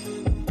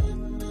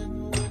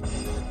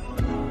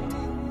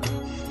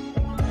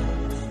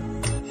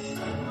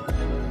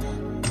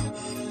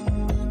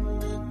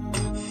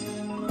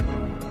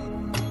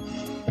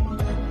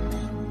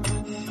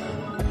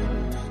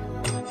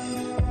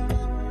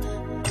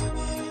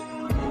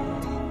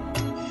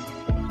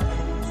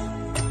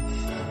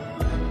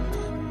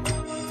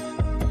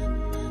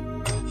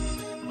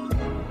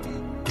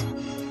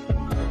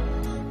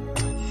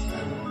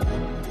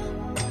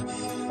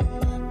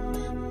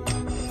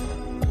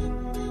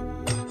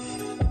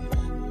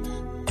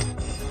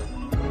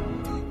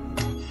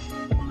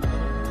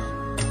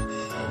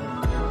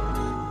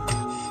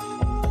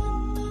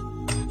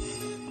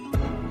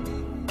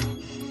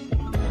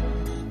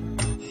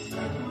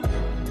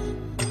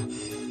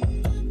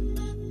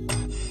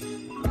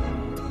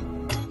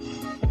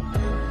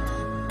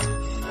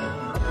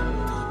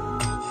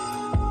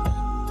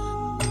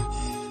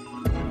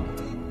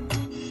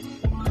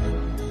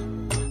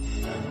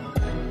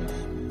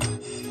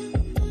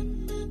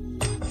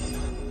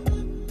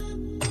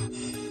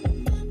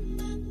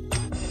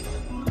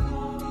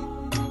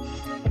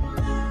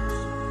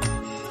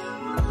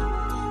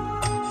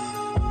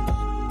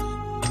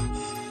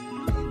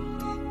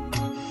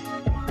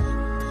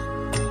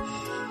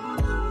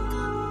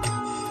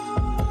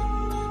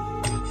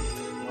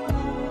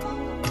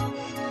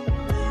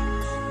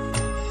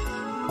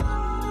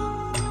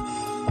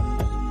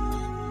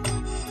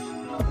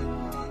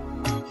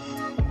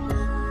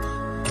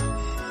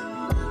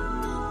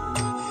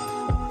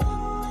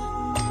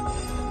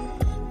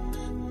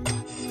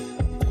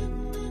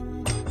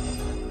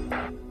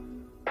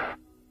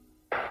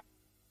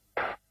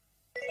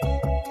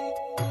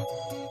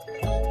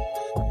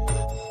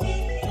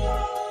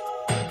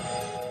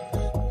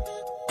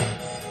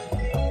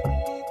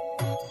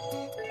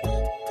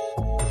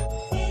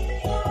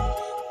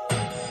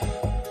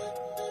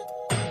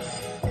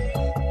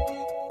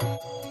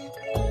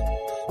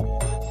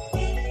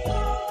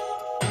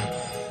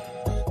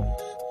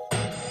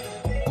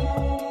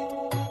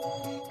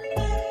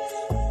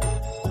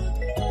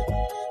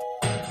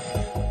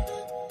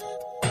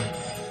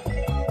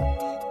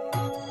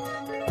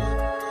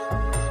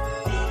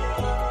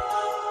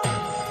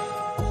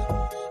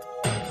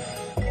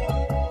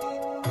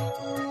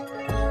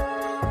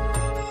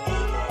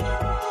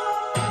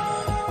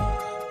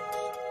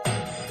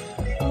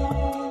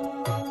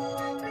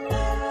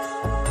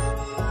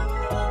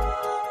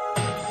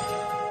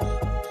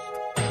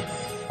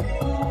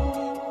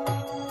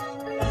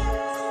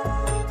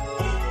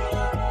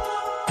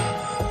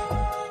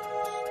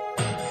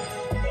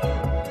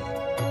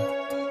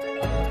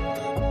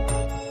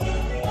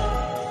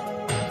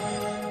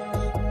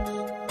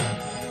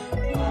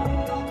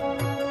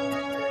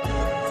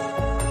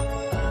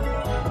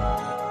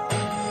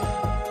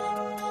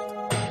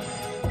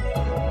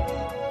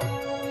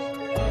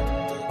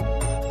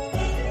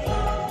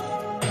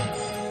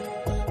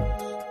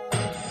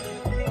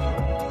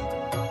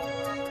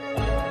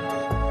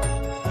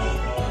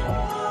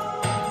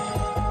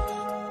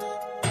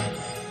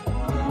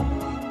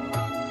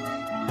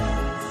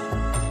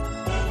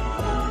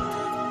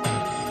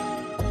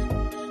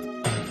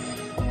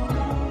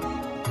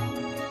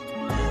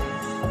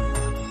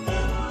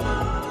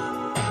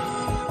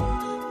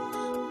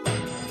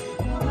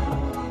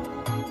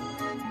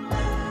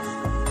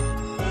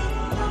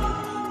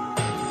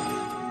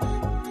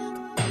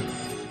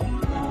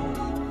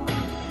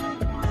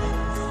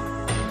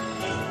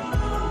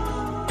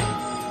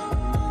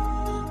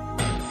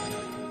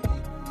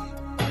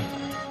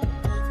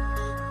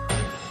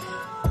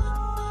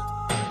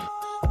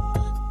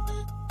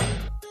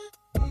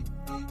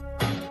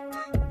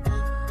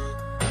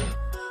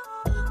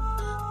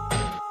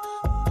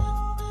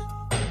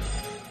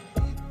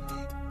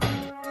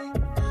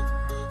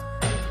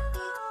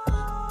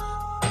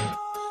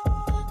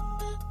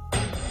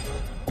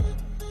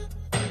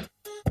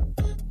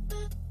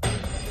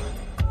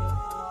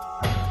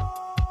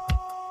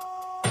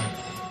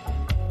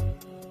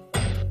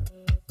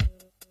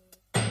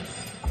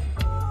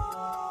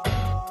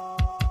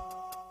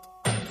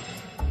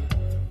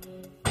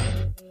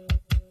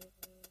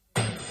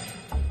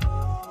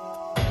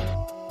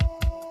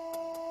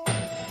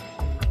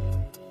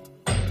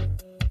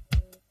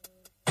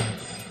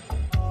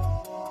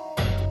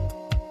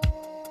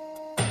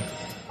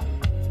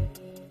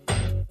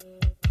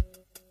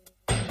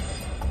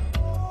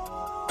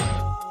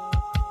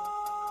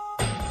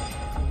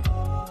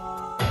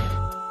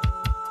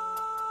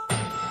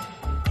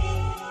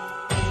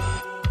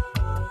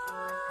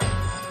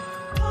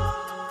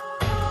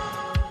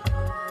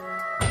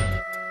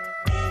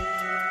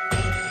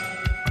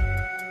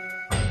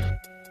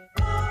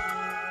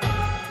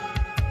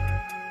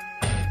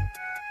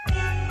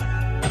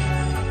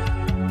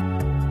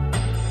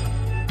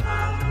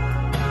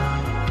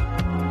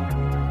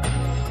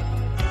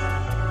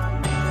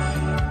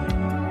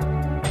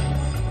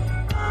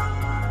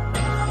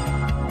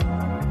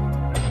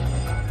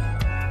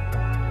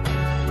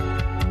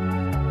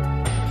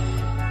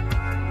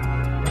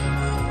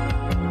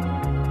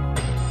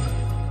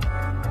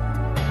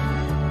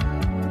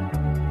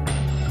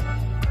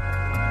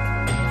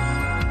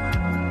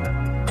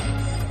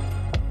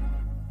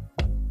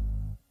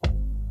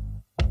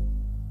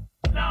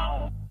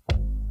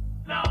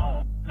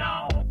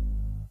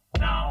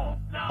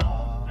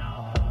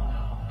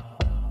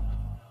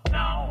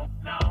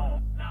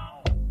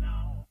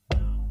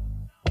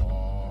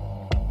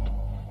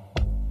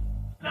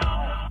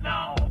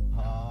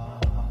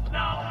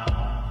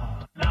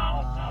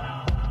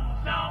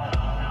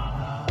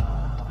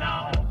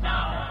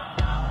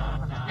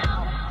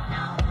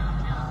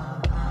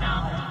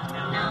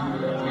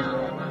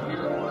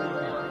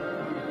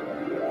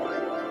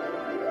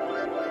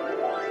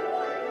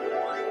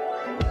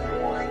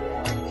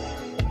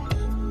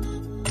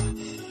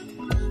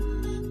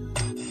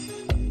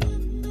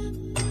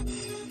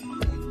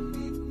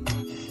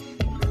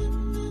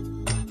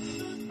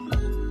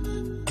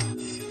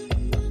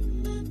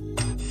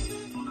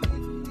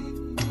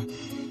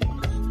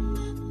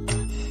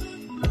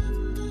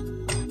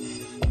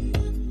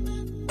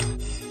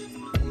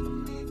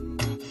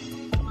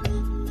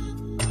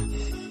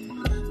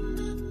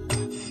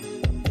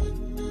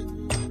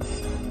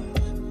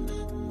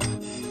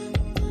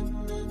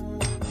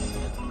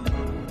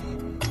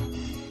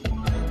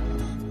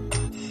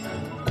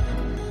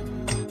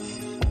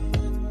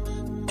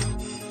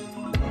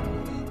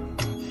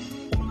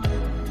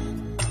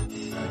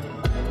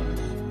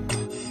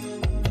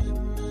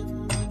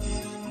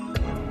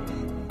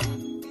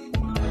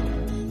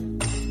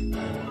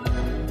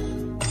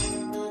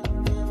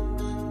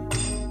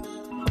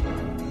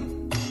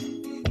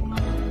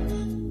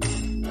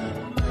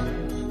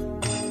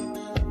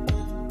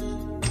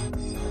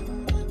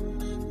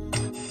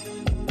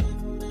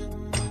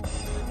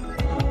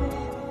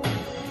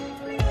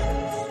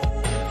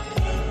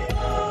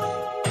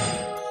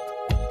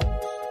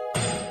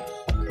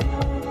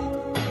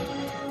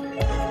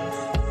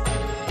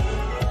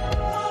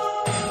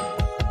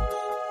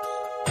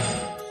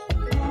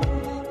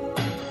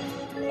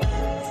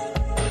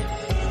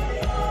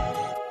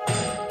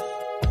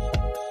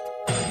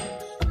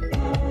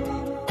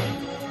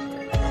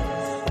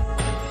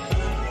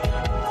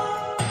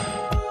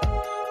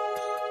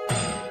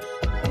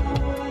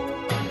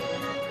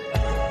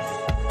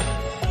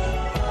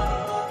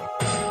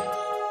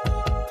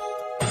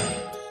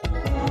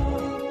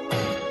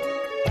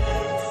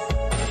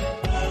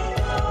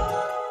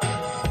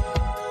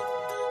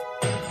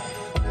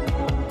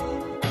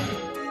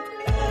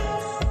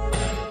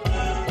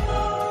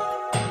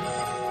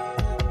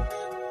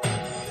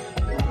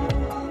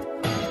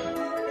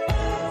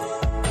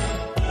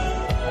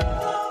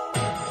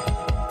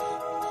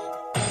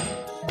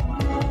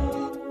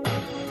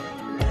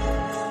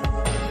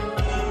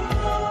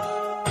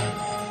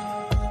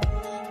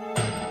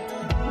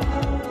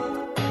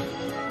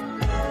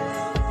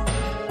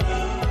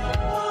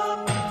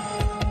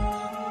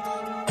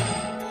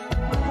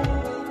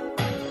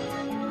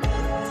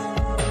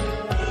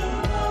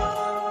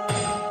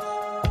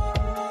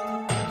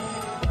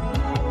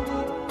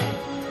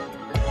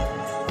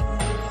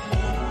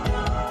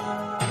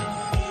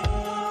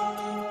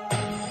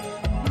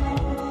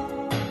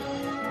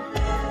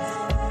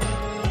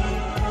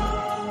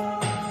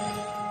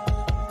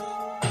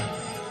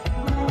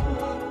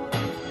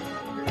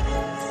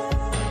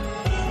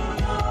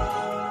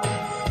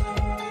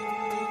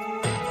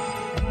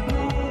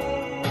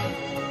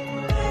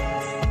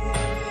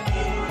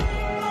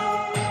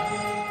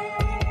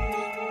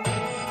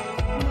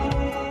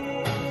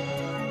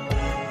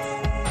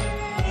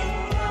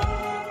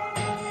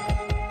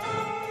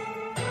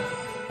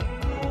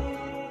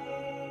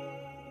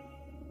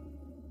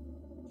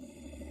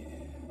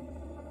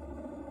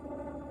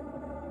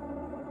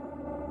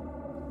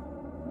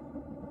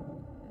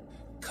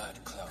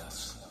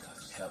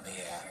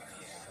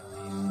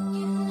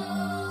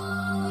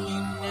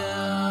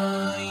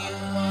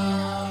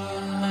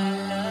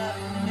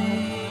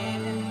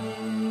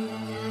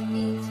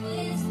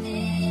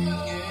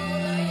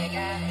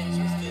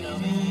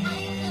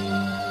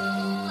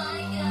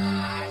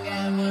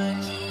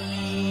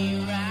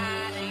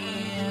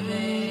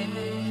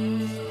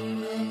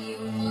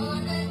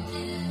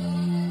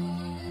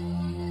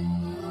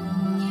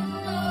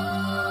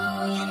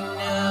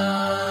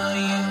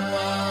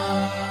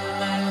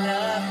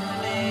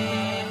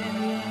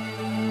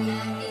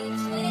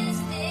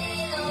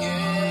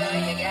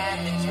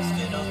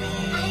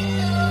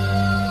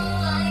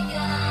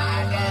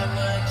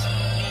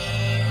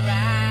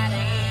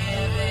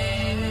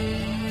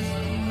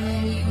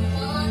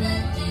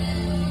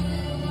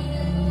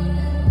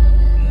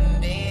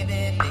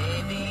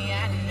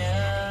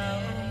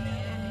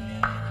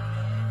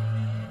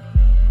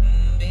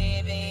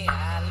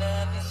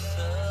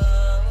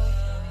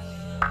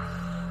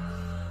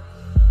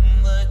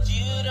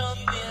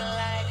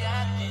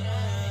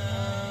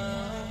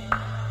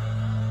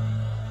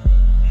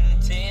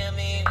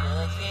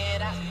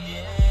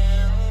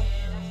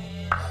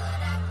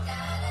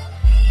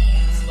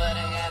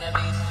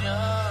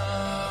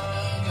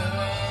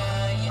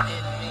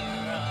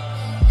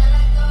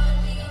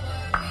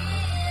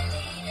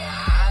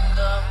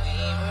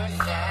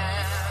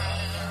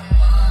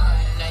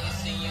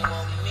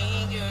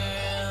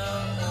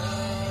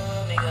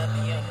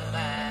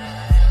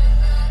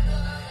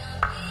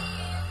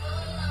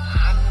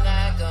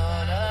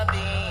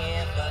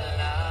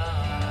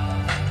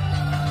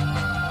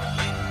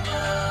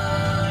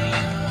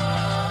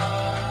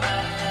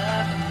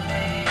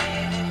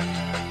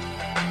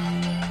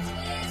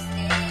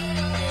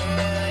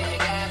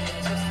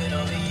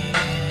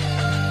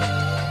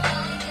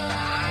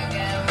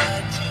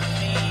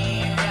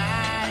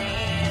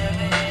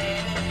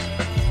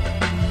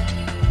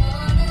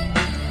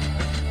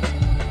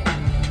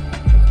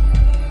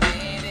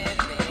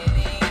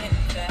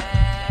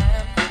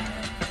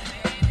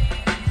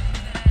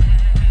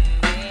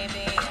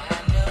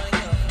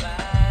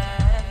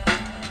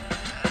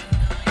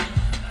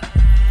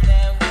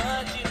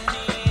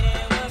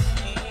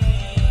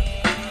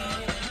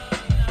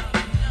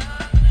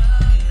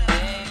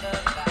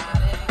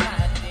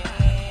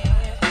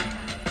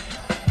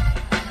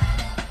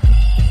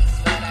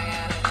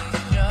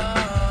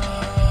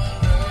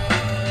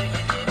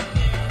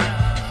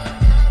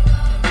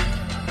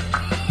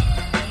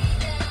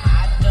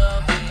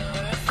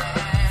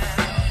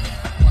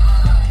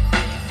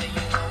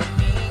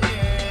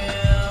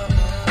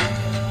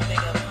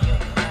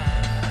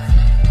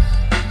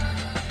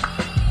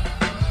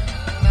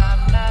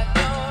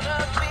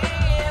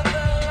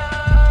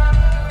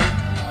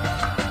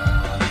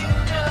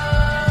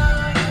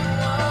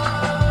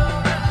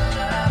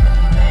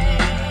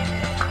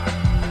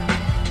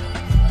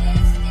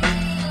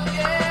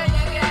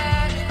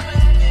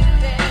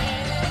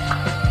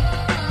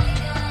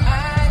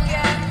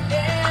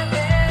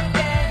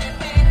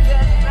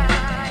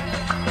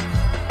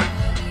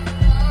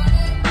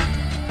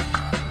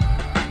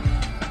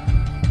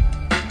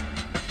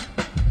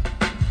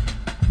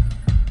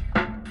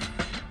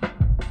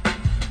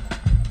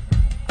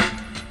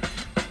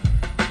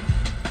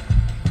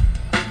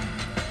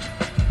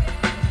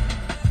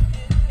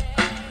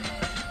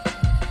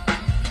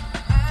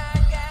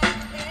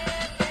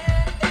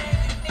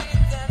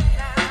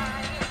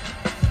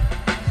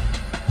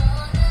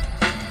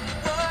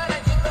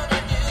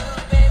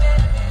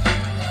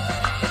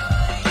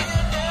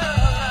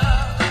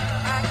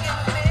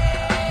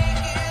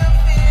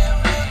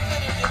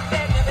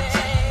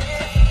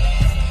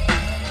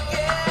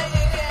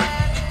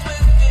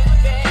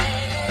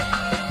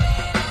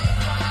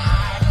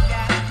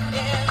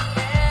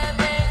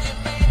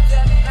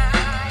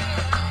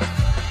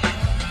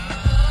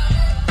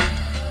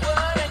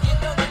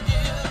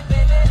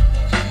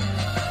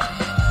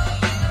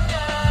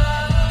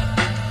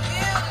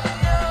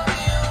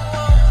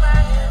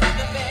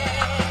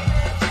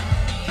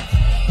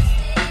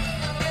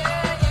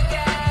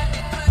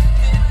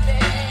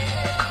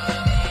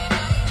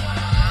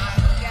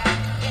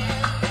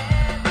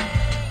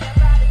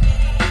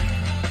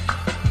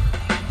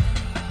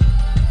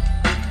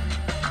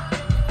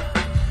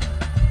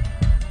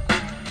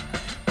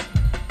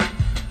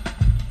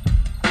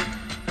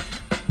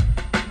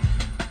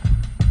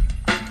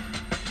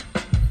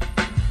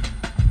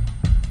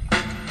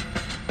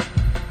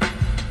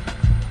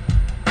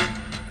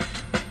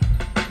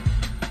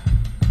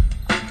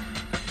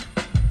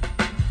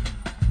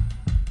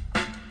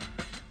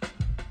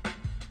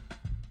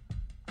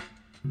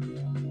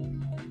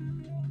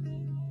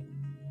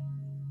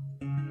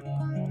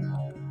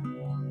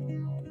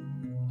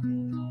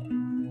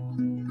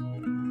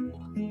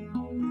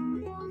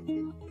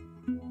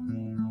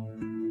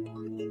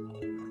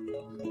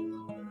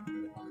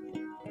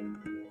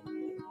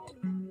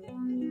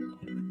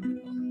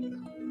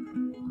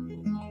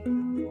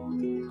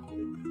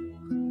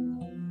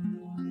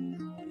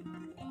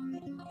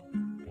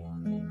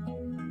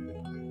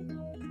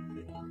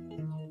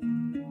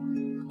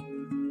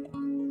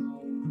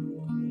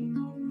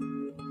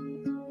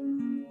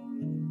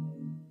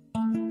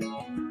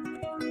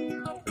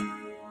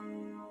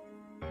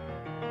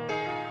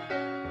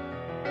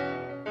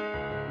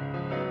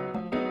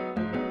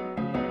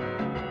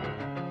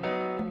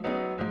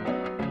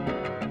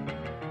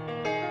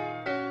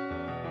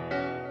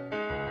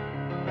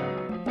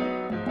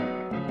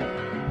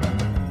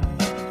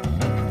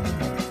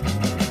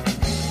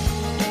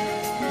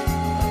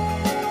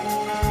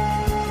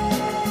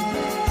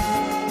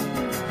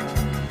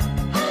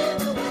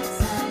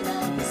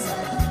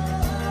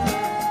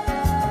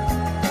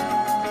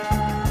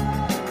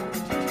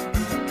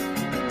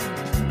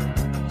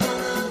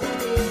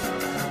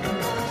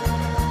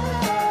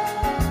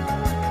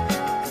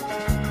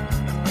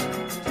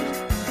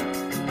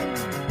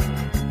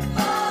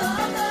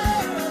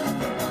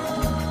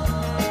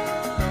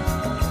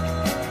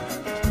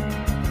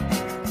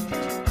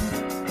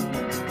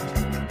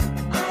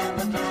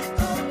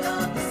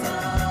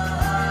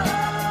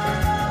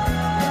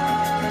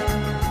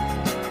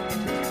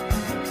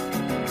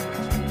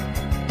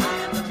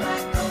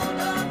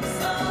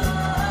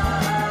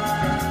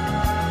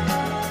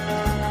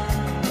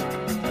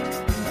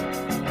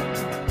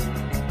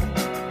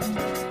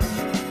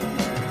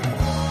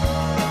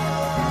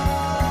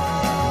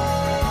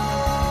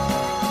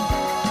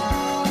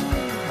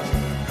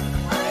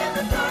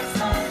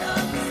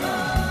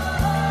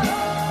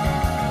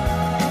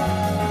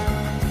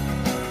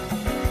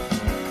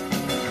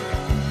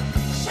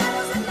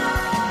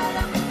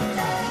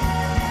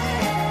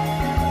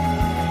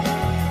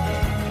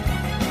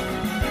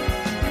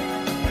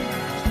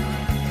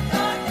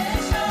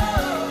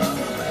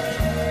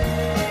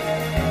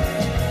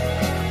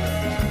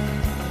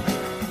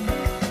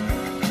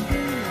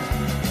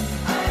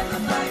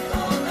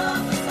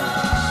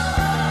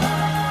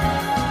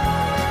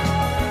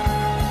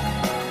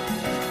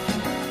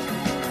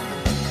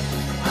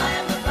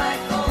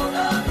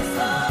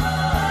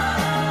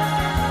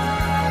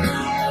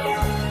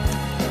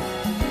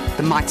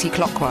 Mighty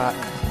Clockwork.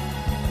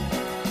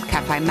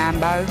 Cafe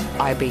Mambo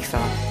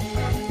Ibiza.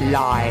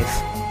 Live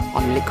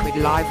on Liquid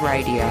Live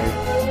Radio.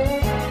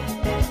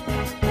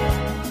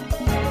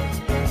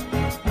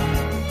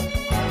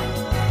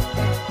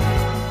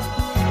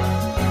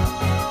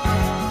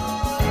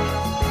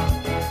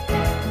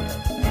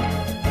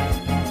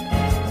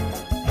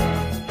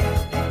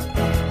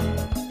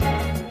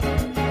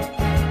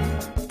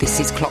 This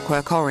is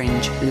Clockwork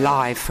Orange,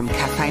 live from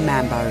Cafe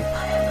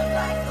Mambo.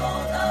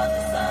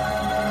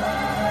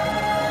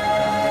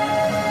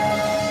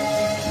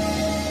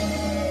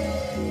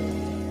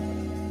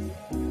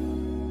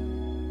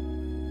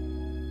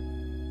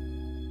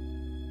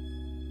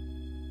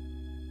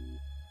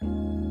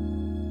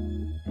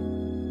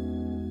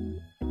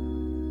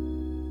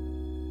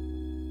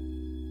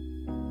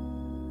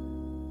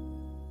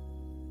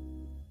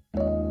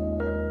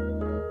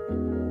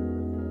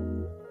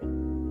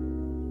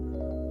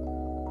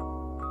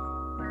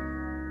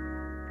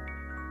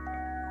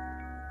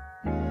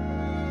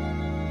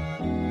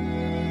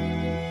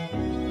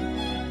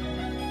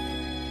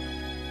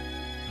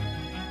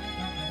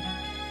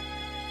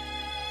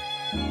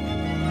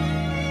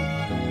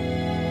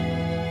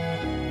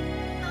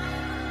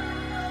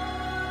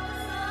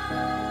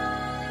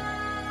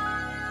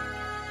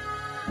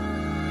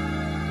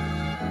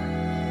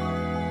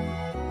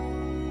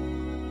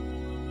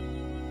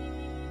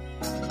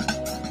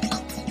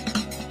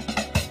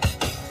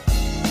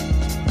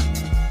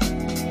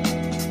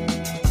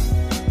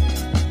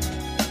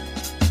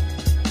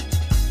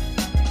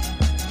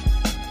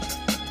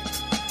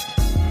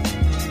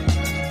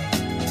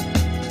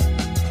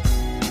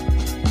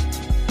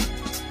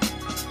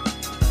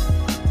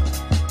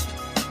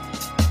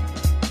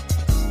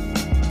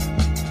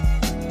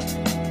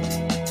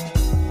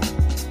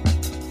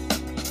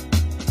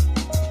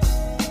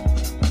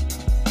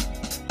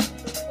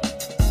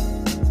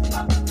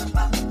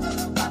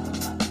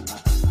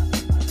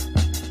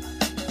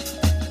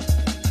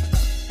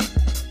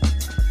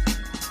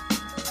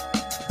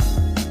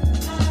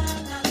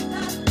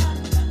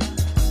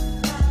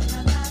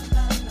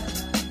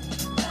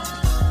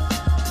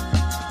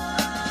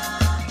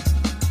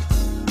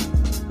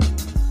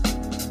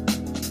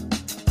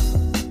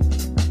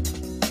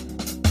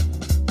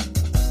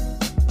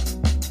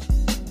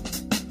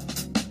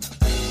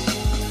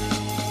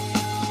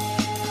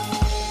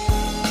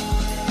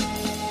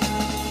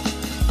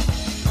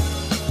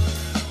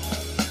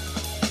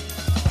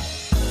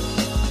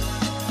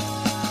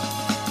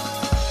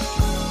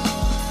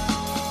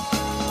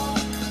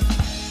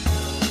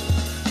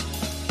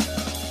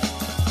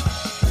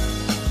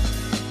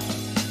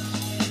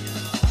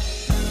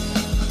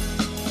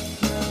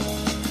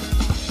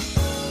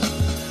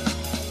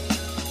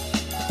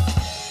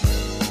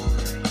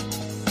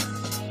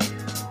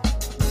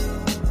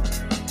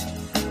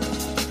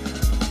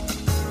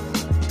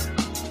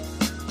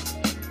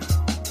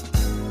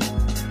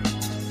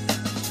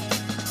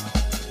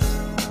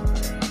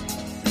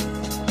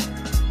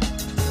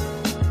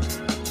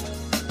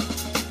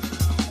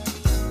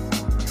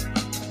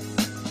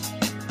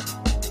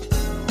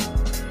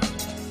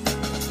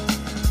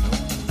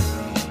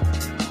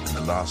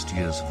 Last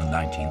years of the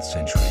 19th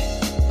century,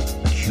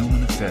 that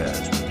human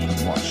affairs were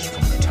being watched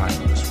from the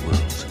timeless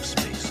worlds of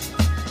space.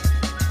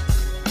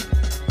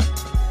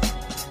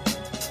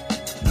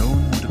 No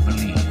one would have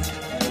believed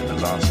in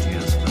the last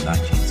years of the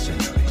 19th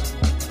century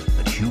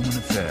that human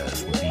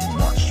affairs were being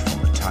watched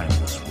from the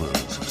timeless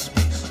worlds of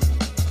space.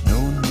 No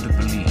one would have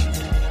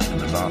believed in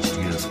the last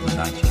years of the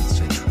 19th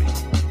century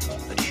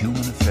that human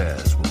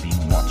affairs were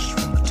being watched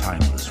from the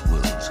timeless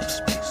worlds of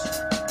space.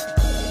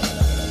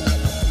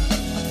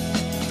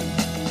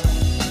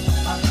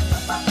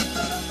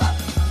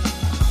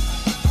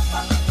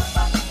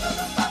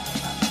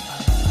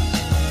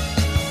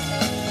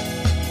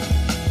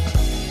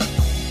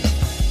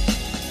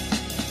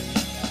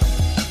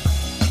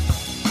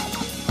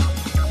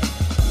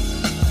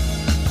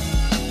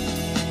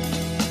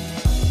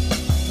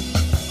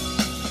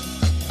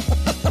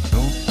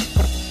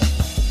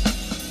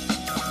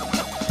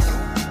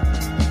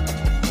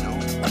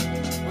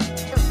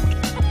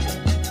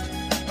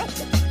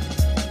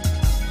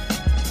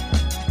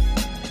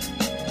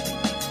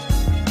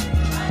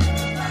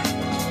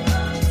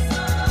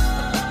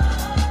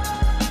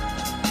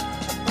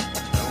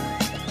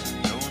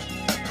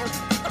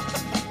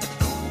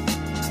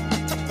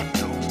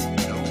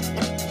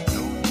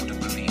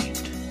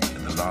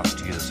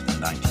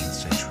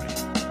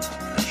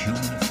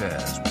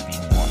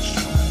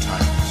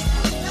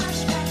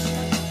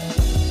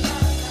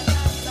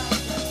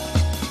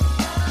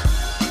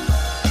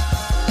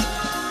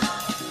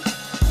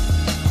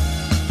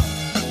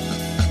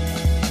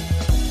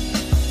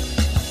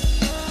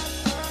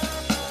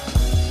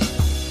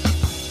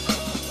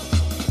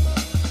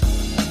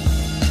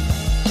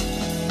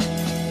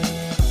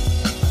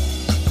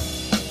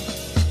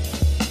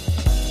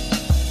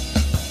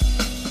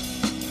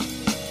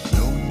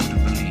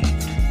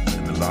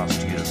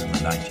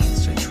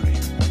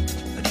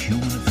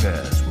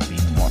 affairs were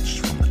being watched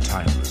from the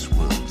timeless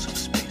worlds of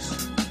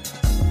space.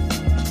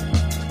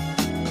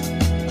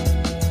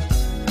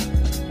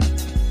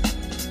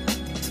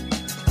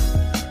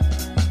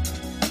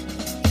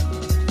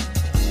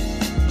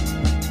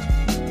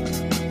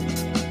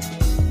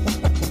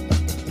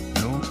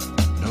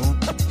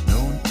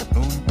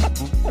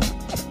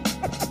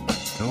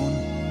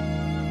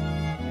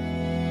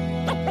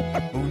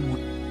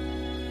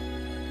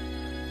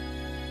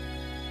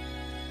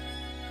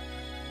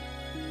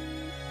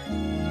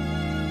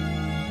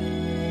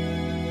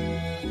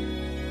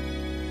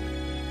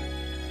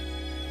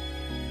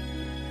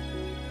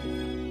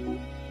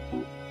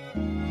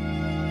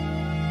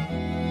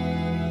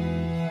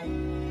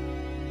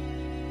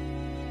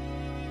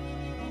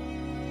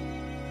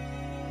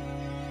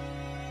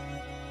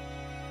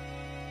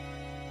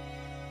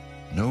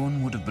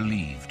 have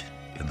believed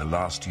in the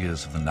last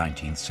years of the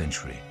 19th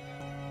century.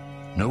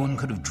 No one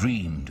could have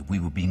dreamed we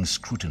were being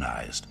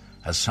scrutinized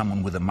as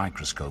someone with a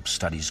microscope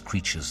studies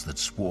creatures that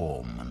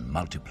swarm and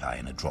multiply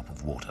in a drop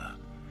of water.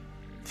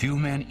 Few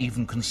men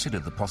even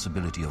considered the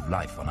possibility of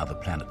life on other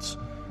planets.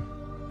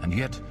 And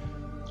yet,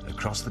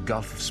 across the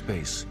gulf of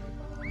space,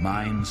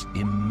 minds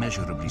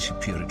immeasurably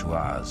superior to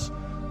ours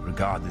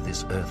regarded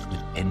this Earth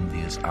with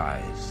envious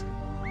eyes.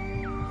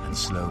 And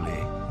slowly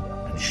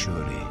and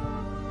surely,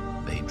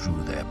 they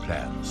drew their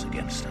plans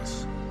against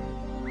us.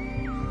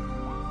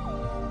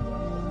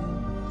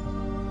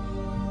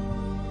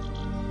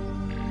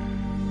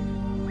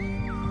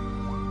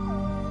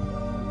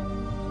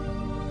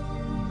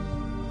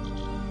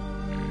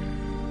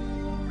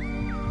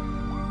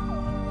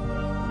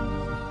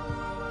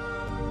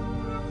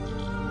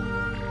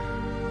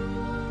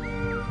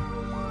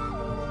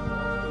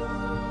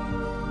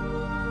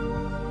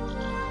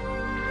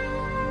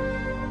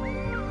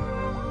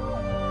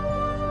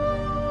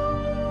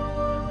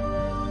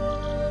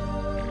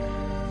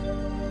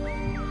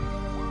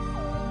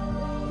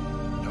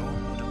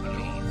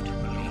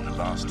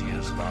 Last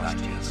years of the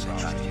 19th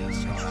century,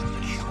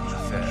 that human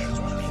affairs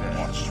were being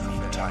watched from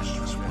the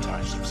timeless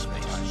of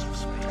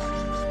space.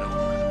 No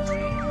one could have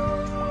dreamed.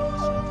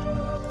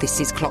 This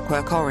is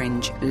Clockwork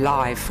Orange,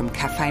 live from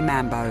Cafe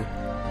Mambo.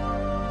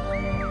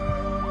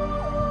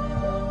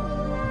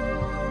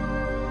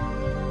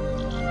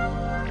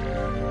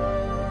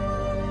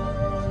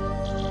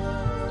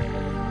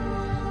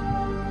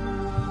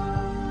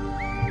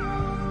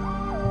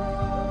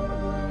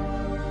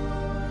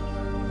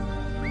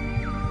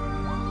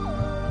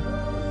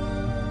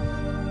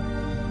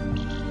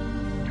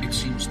 It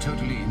seems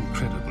totally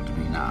incredible to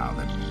me now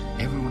that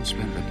everyone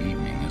spent that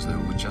evening as though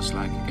it were just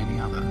like any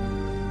other.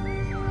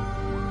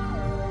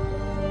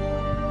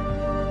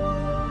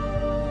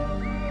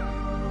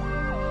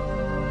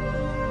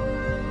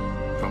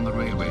 From the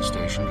railway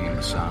station came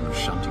the sound of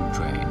shunting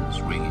trains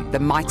ringing. The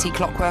mighty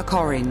Clockwork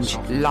Orange,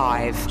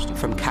 live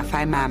from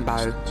Cafe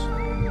Mambo.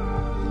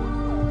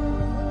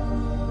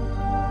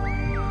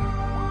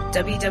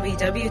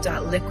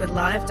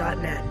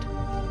 www.liquidlive.net.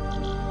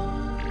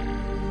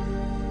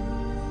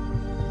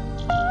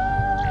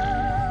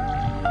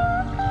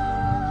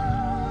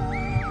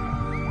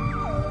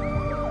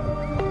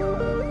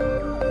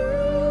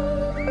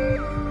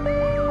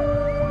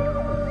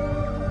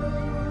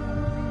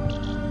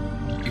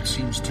 It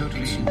seems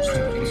totally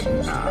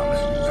incredible now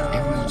that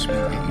everyone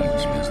spent their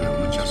evenings as though it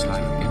were just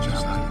like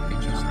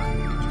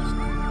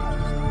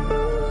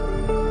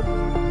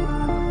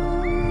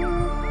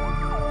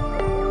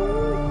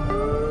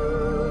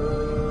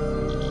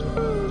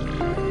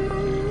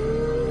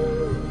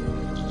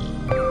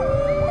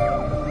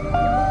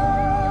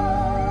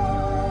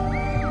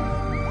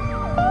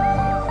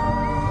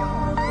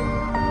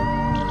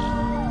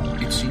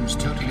It seems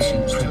totally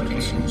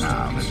incredible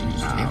now that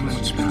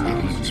everyone spent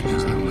their evenings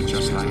as though it were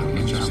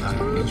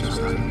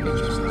just like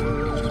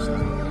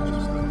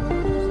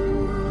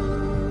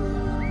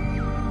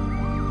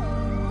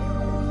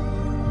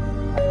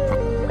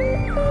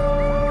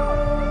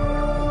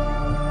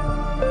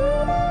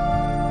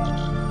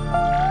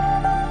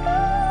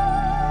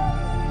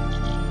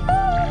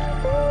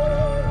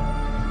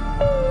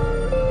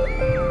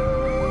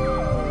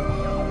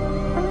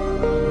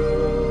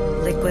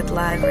Liquid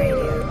Live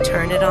Radio.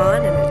 Turn it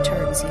on and it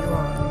turns you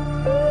on.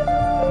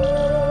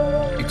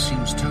 It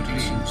seems totally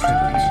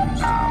incredible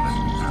now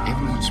that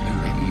everyone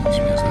spent their evenings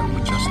as though it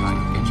were just like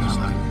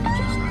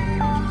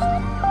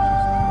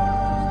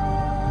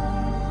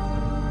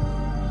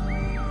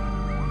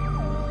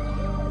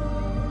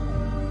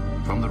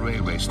From the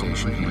railway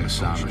station came the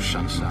sound of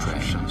shunting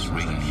trains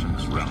ringing,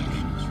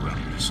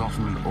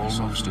 softened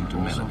almost into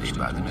melody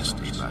by the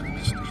distance.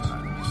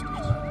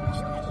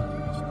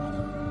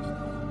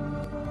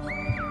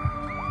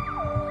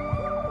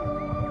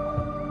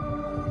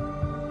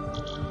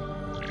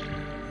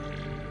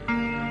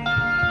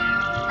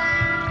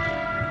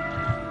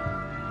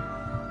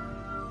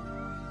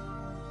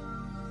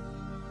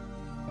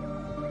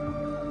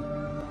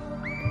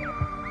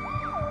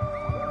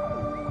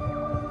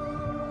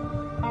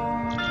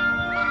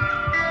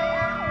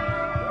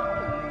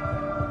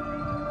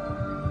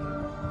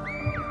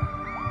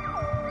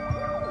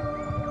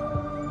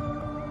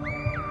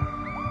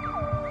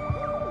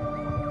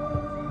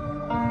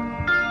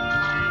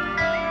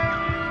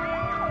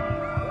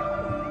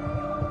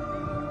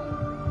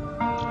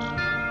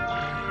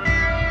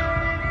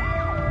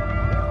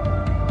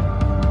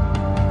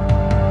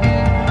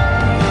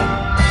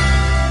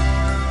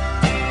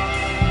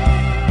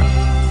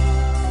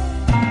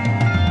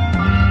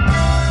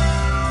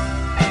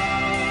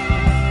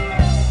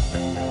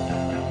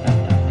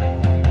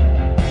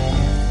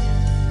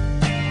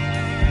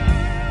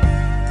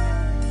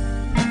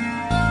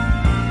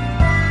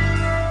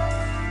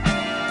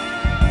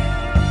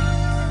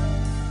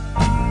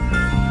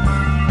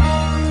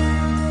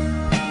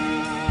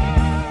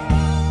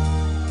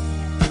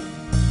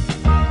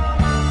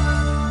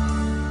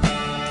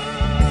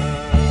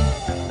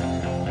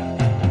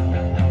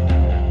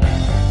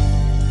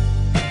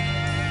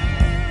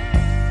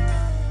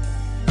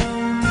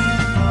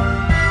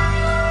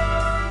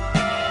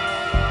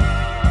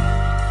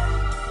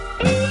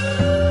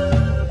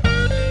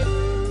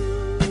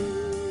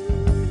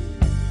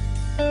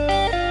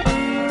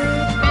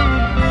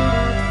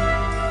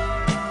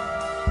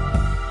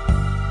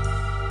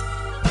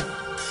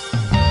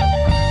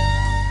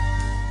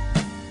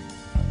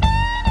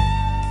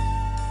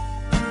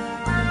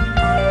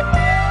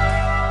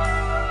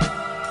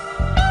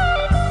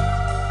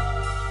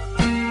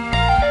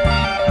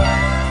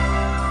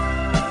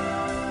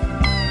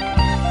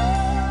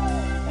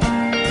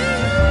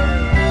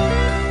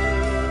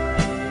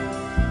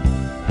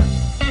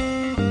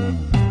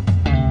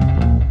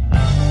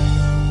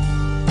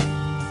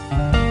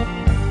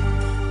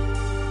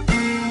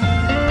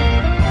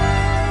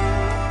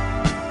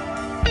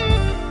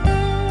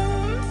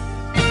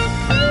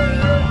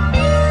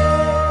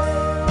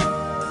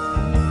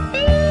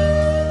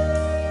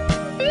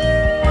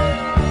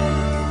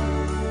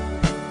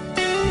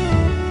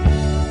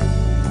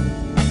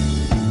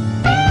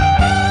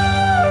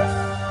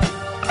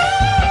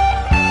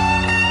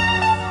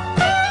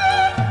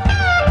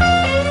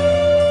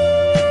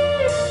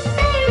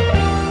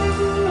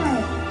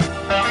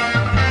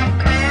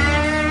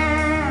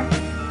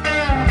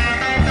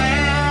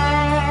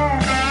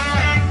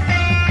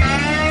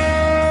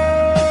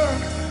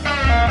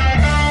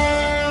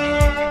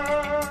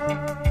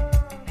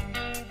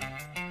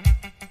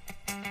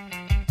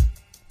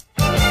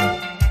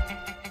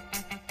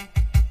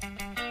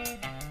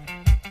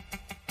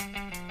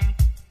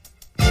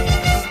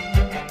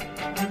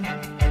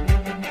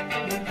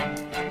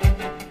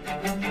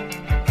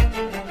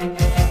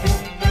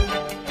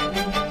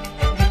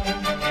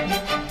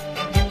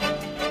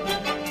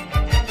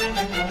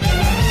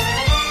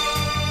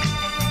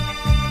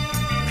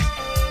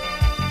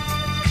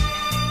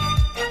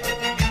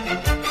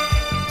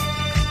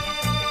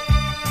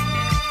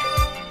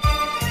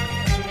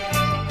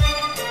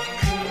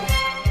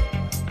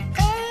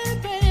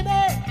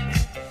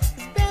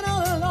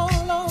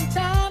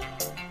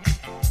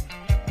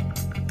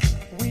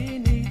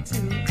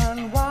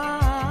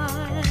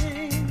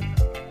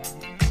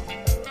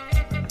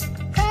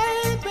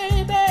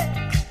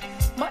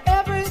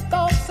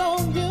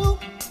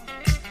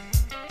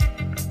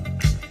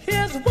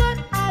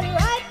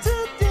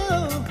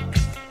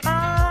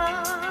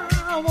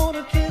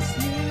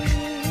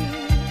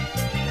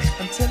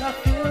 until I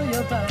feel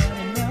your body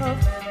melt.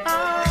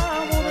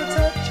 I wanna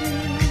touch you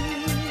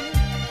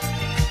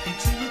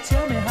until you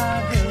tell me how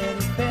good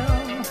it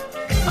felt.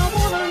 I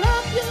wanna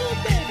love you,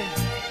 baby,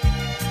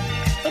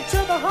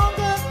 until the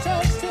hunger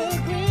turns to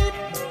greed.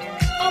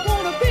 I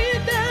wanna be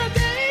there,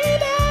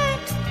 baby,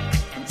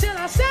 until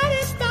I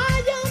satisfy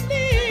your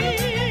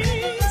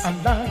needs. I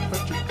like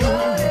what you're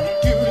doing,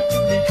 do it to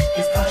me.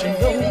 It's 'cause you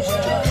know what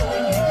you're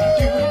doing,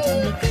 do it to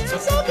me. So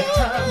so take the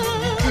time when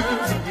you're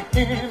using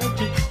your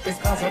energy. It's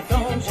 'cause I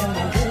don't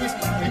wanna waste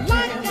my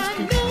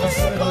chemistry. I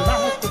said I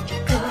like what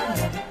you're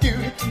doing, do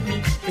it to me.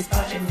 It's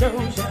 'cause you know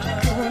what you're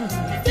doing,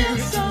 do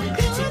it to me.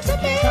 So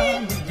take the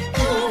time when you're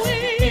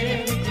using your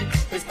energy.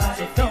 It's 'cause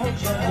I don't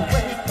wanna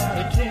waste my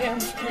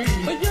chemistry.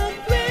 But you're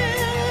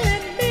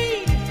thrilling me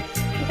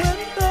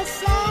with the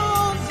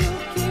songs you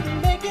keep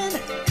making.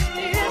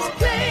 It's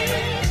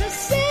plain to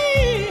see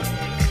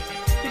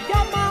you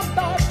got my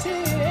body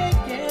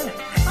aching.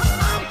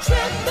 I'm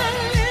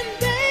trembling,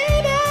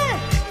 baby.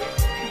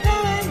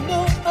 There ain't no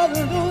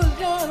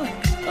illusion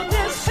of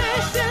this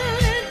passion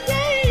and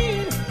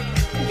pain.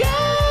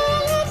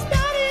 Girl, it's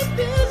not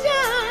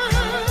illusion.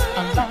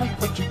 I like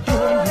what you're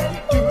doing,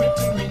 do it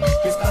to me.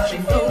 It's 'cause you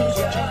know what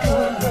you're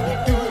doing,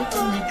 do it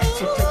to me.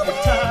 So take the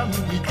time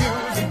when you're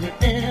using your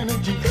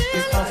energy.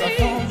 It's 'cause I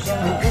don't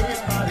wanna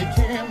waste body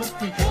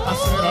chemistry. I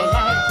said I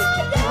like what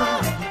you're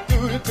doing, do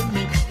it to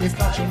me. It's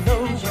 'cause you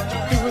know what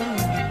you're doing,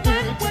 do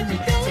it to me.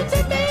 So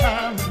take the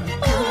time when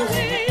you're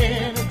using your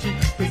energy.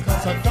 It's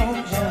 'cause I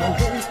don't wanna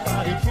waste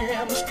body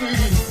chemistry.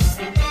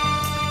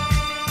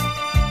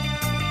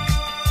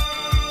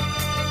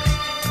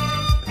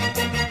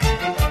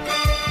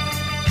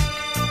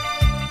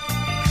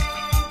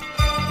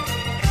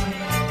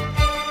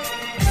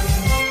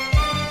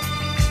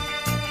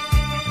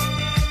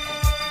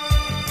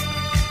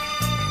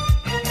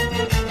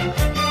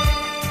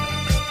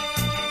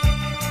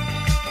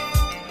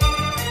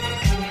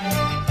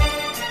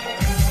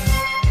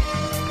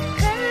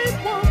 Hey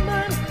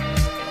woman,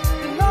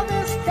 love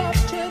has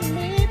captured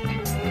me.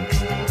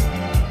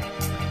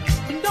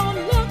 Don't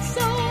look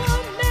so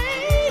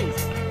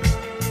amazed.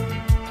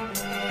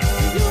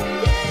 You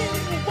gave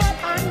me what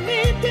I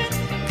needed.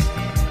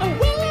 I'm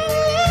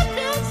willing to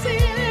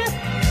concede it.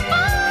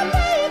 Oh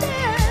baby,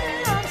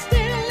 I'm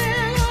still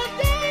in a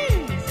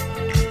daze.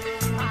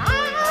 I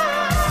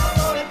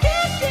wanna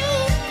kiss you,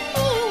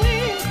 ooh,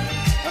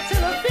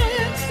 until the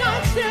feeling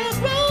starts to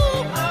grow.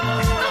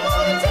 I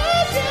wanna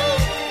taste you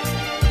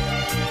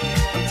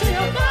until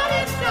your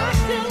body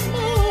starts to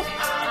move.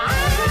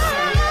 I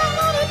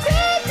wanna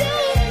taste you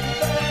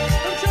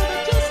until the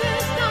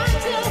juices start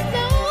to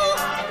flow.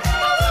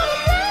 I wanna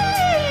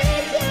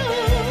praise you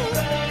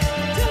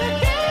till I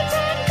can't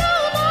take no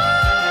more.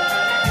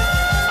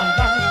 I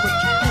like what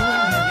you're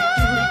doing,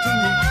 do it to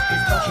me.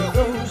 It's 'cause you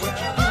know what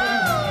you're doing,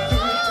 do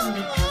it to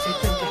me. So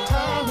take the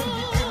time when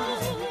you're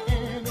using your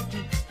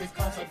energy. It's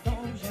 'cause I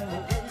don't wanna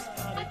waste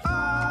body.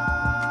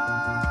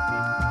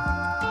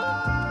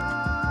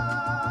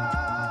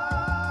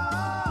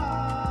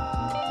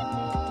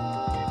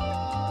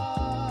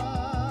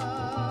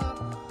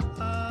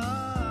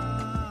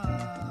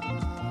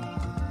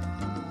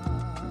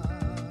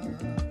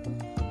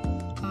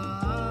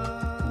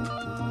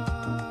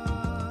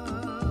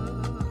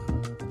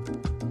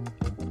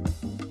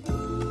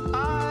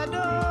 I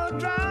don't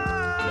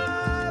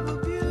drive a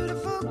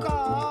beautiful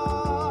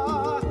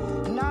car,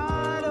 and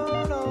I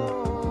don't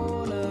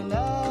own an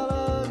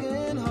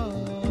elegant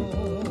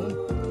home.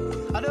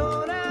 I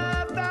don't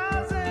have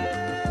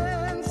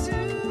thousands to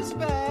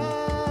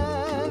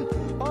spend,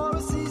 or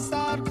a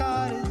seaside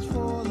cottage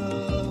for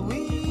the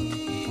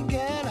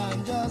weekend. I'm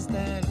just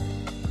an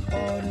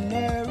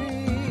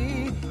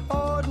ordinary,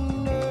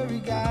 ordinary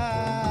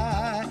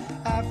guy,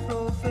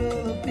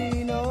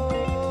 Afro-Filipino,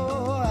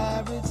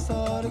 average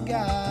sort of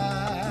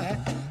guy.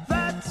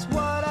 That's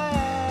what I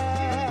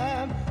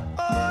am,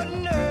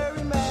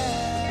 ordinary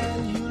man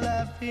you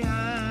left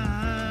behind.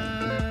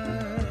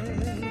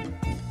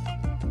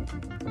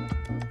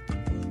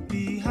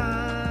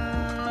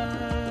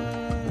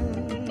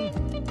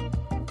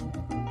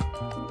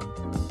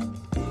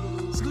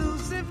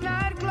 Exclusive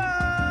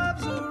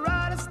nightclubs are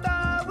right to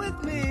start with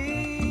me,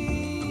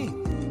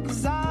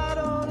 'cause I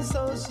don't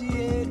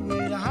associate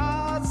with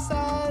high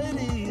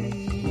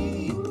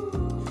society.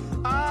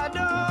 I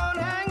don't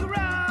hang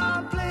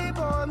around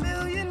playboy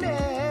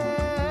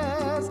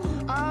millionaires.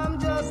 I'm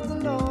just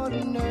an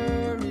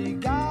ordinary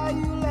guy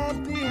you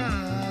left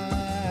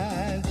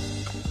behind.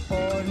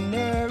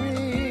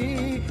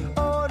 Ordinary,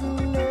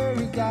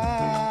 ordinary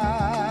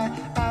guy,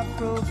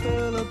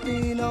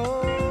 Afro-Filipino,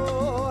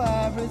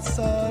 average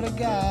sort of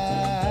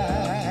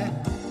guy.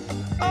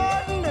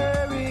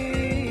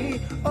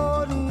 Ordinary,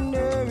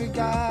 ordinary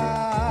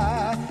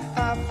guy,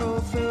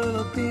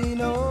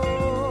 Afro-Filipino,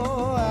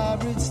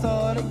 average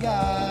sort of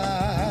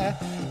guy.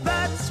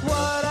 That's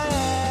what I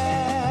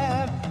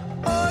am,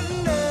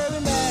 ordinary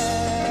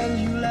man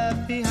you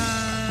left behind.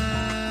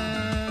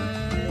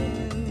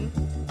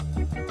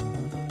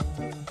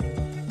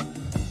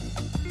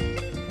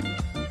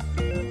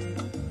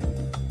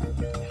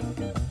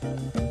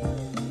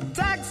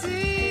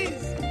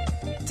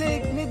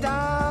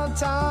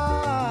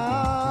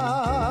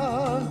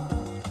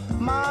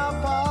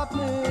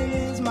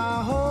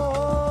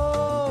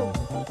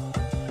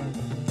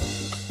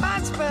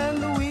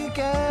 spend the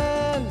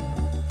weekend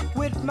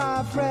with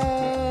my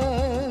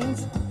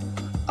friends.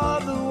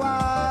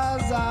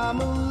 Otherwise, I'm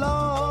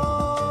alone.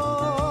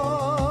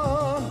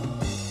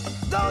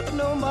 Don't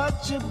know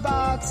much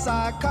about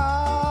psychology.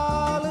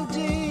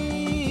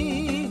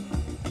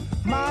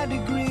 My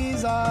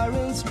degrees are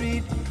in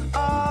streetology.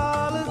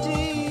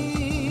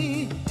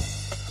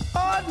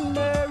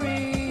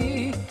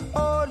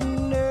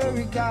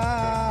 Ordinary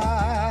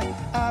guy.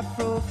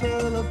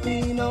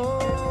 Afro-Filipino,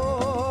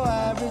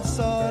 average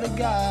sort of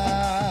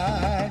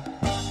guy.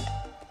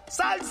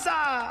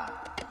 Salsa!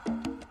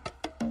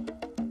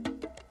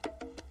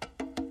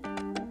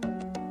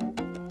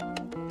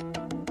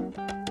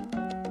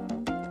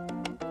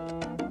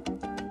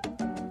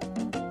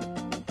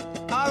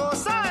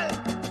 Arrozal!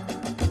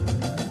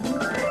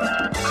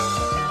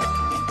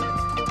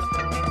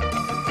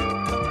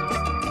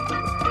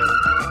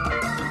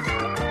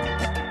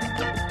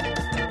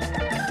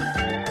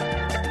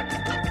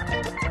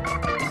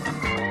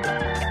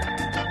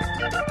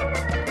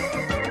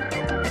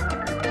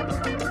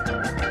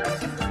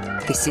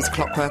 This is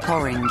Clockwork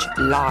Orange,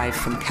 live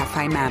from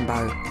Cafe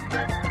Mambo.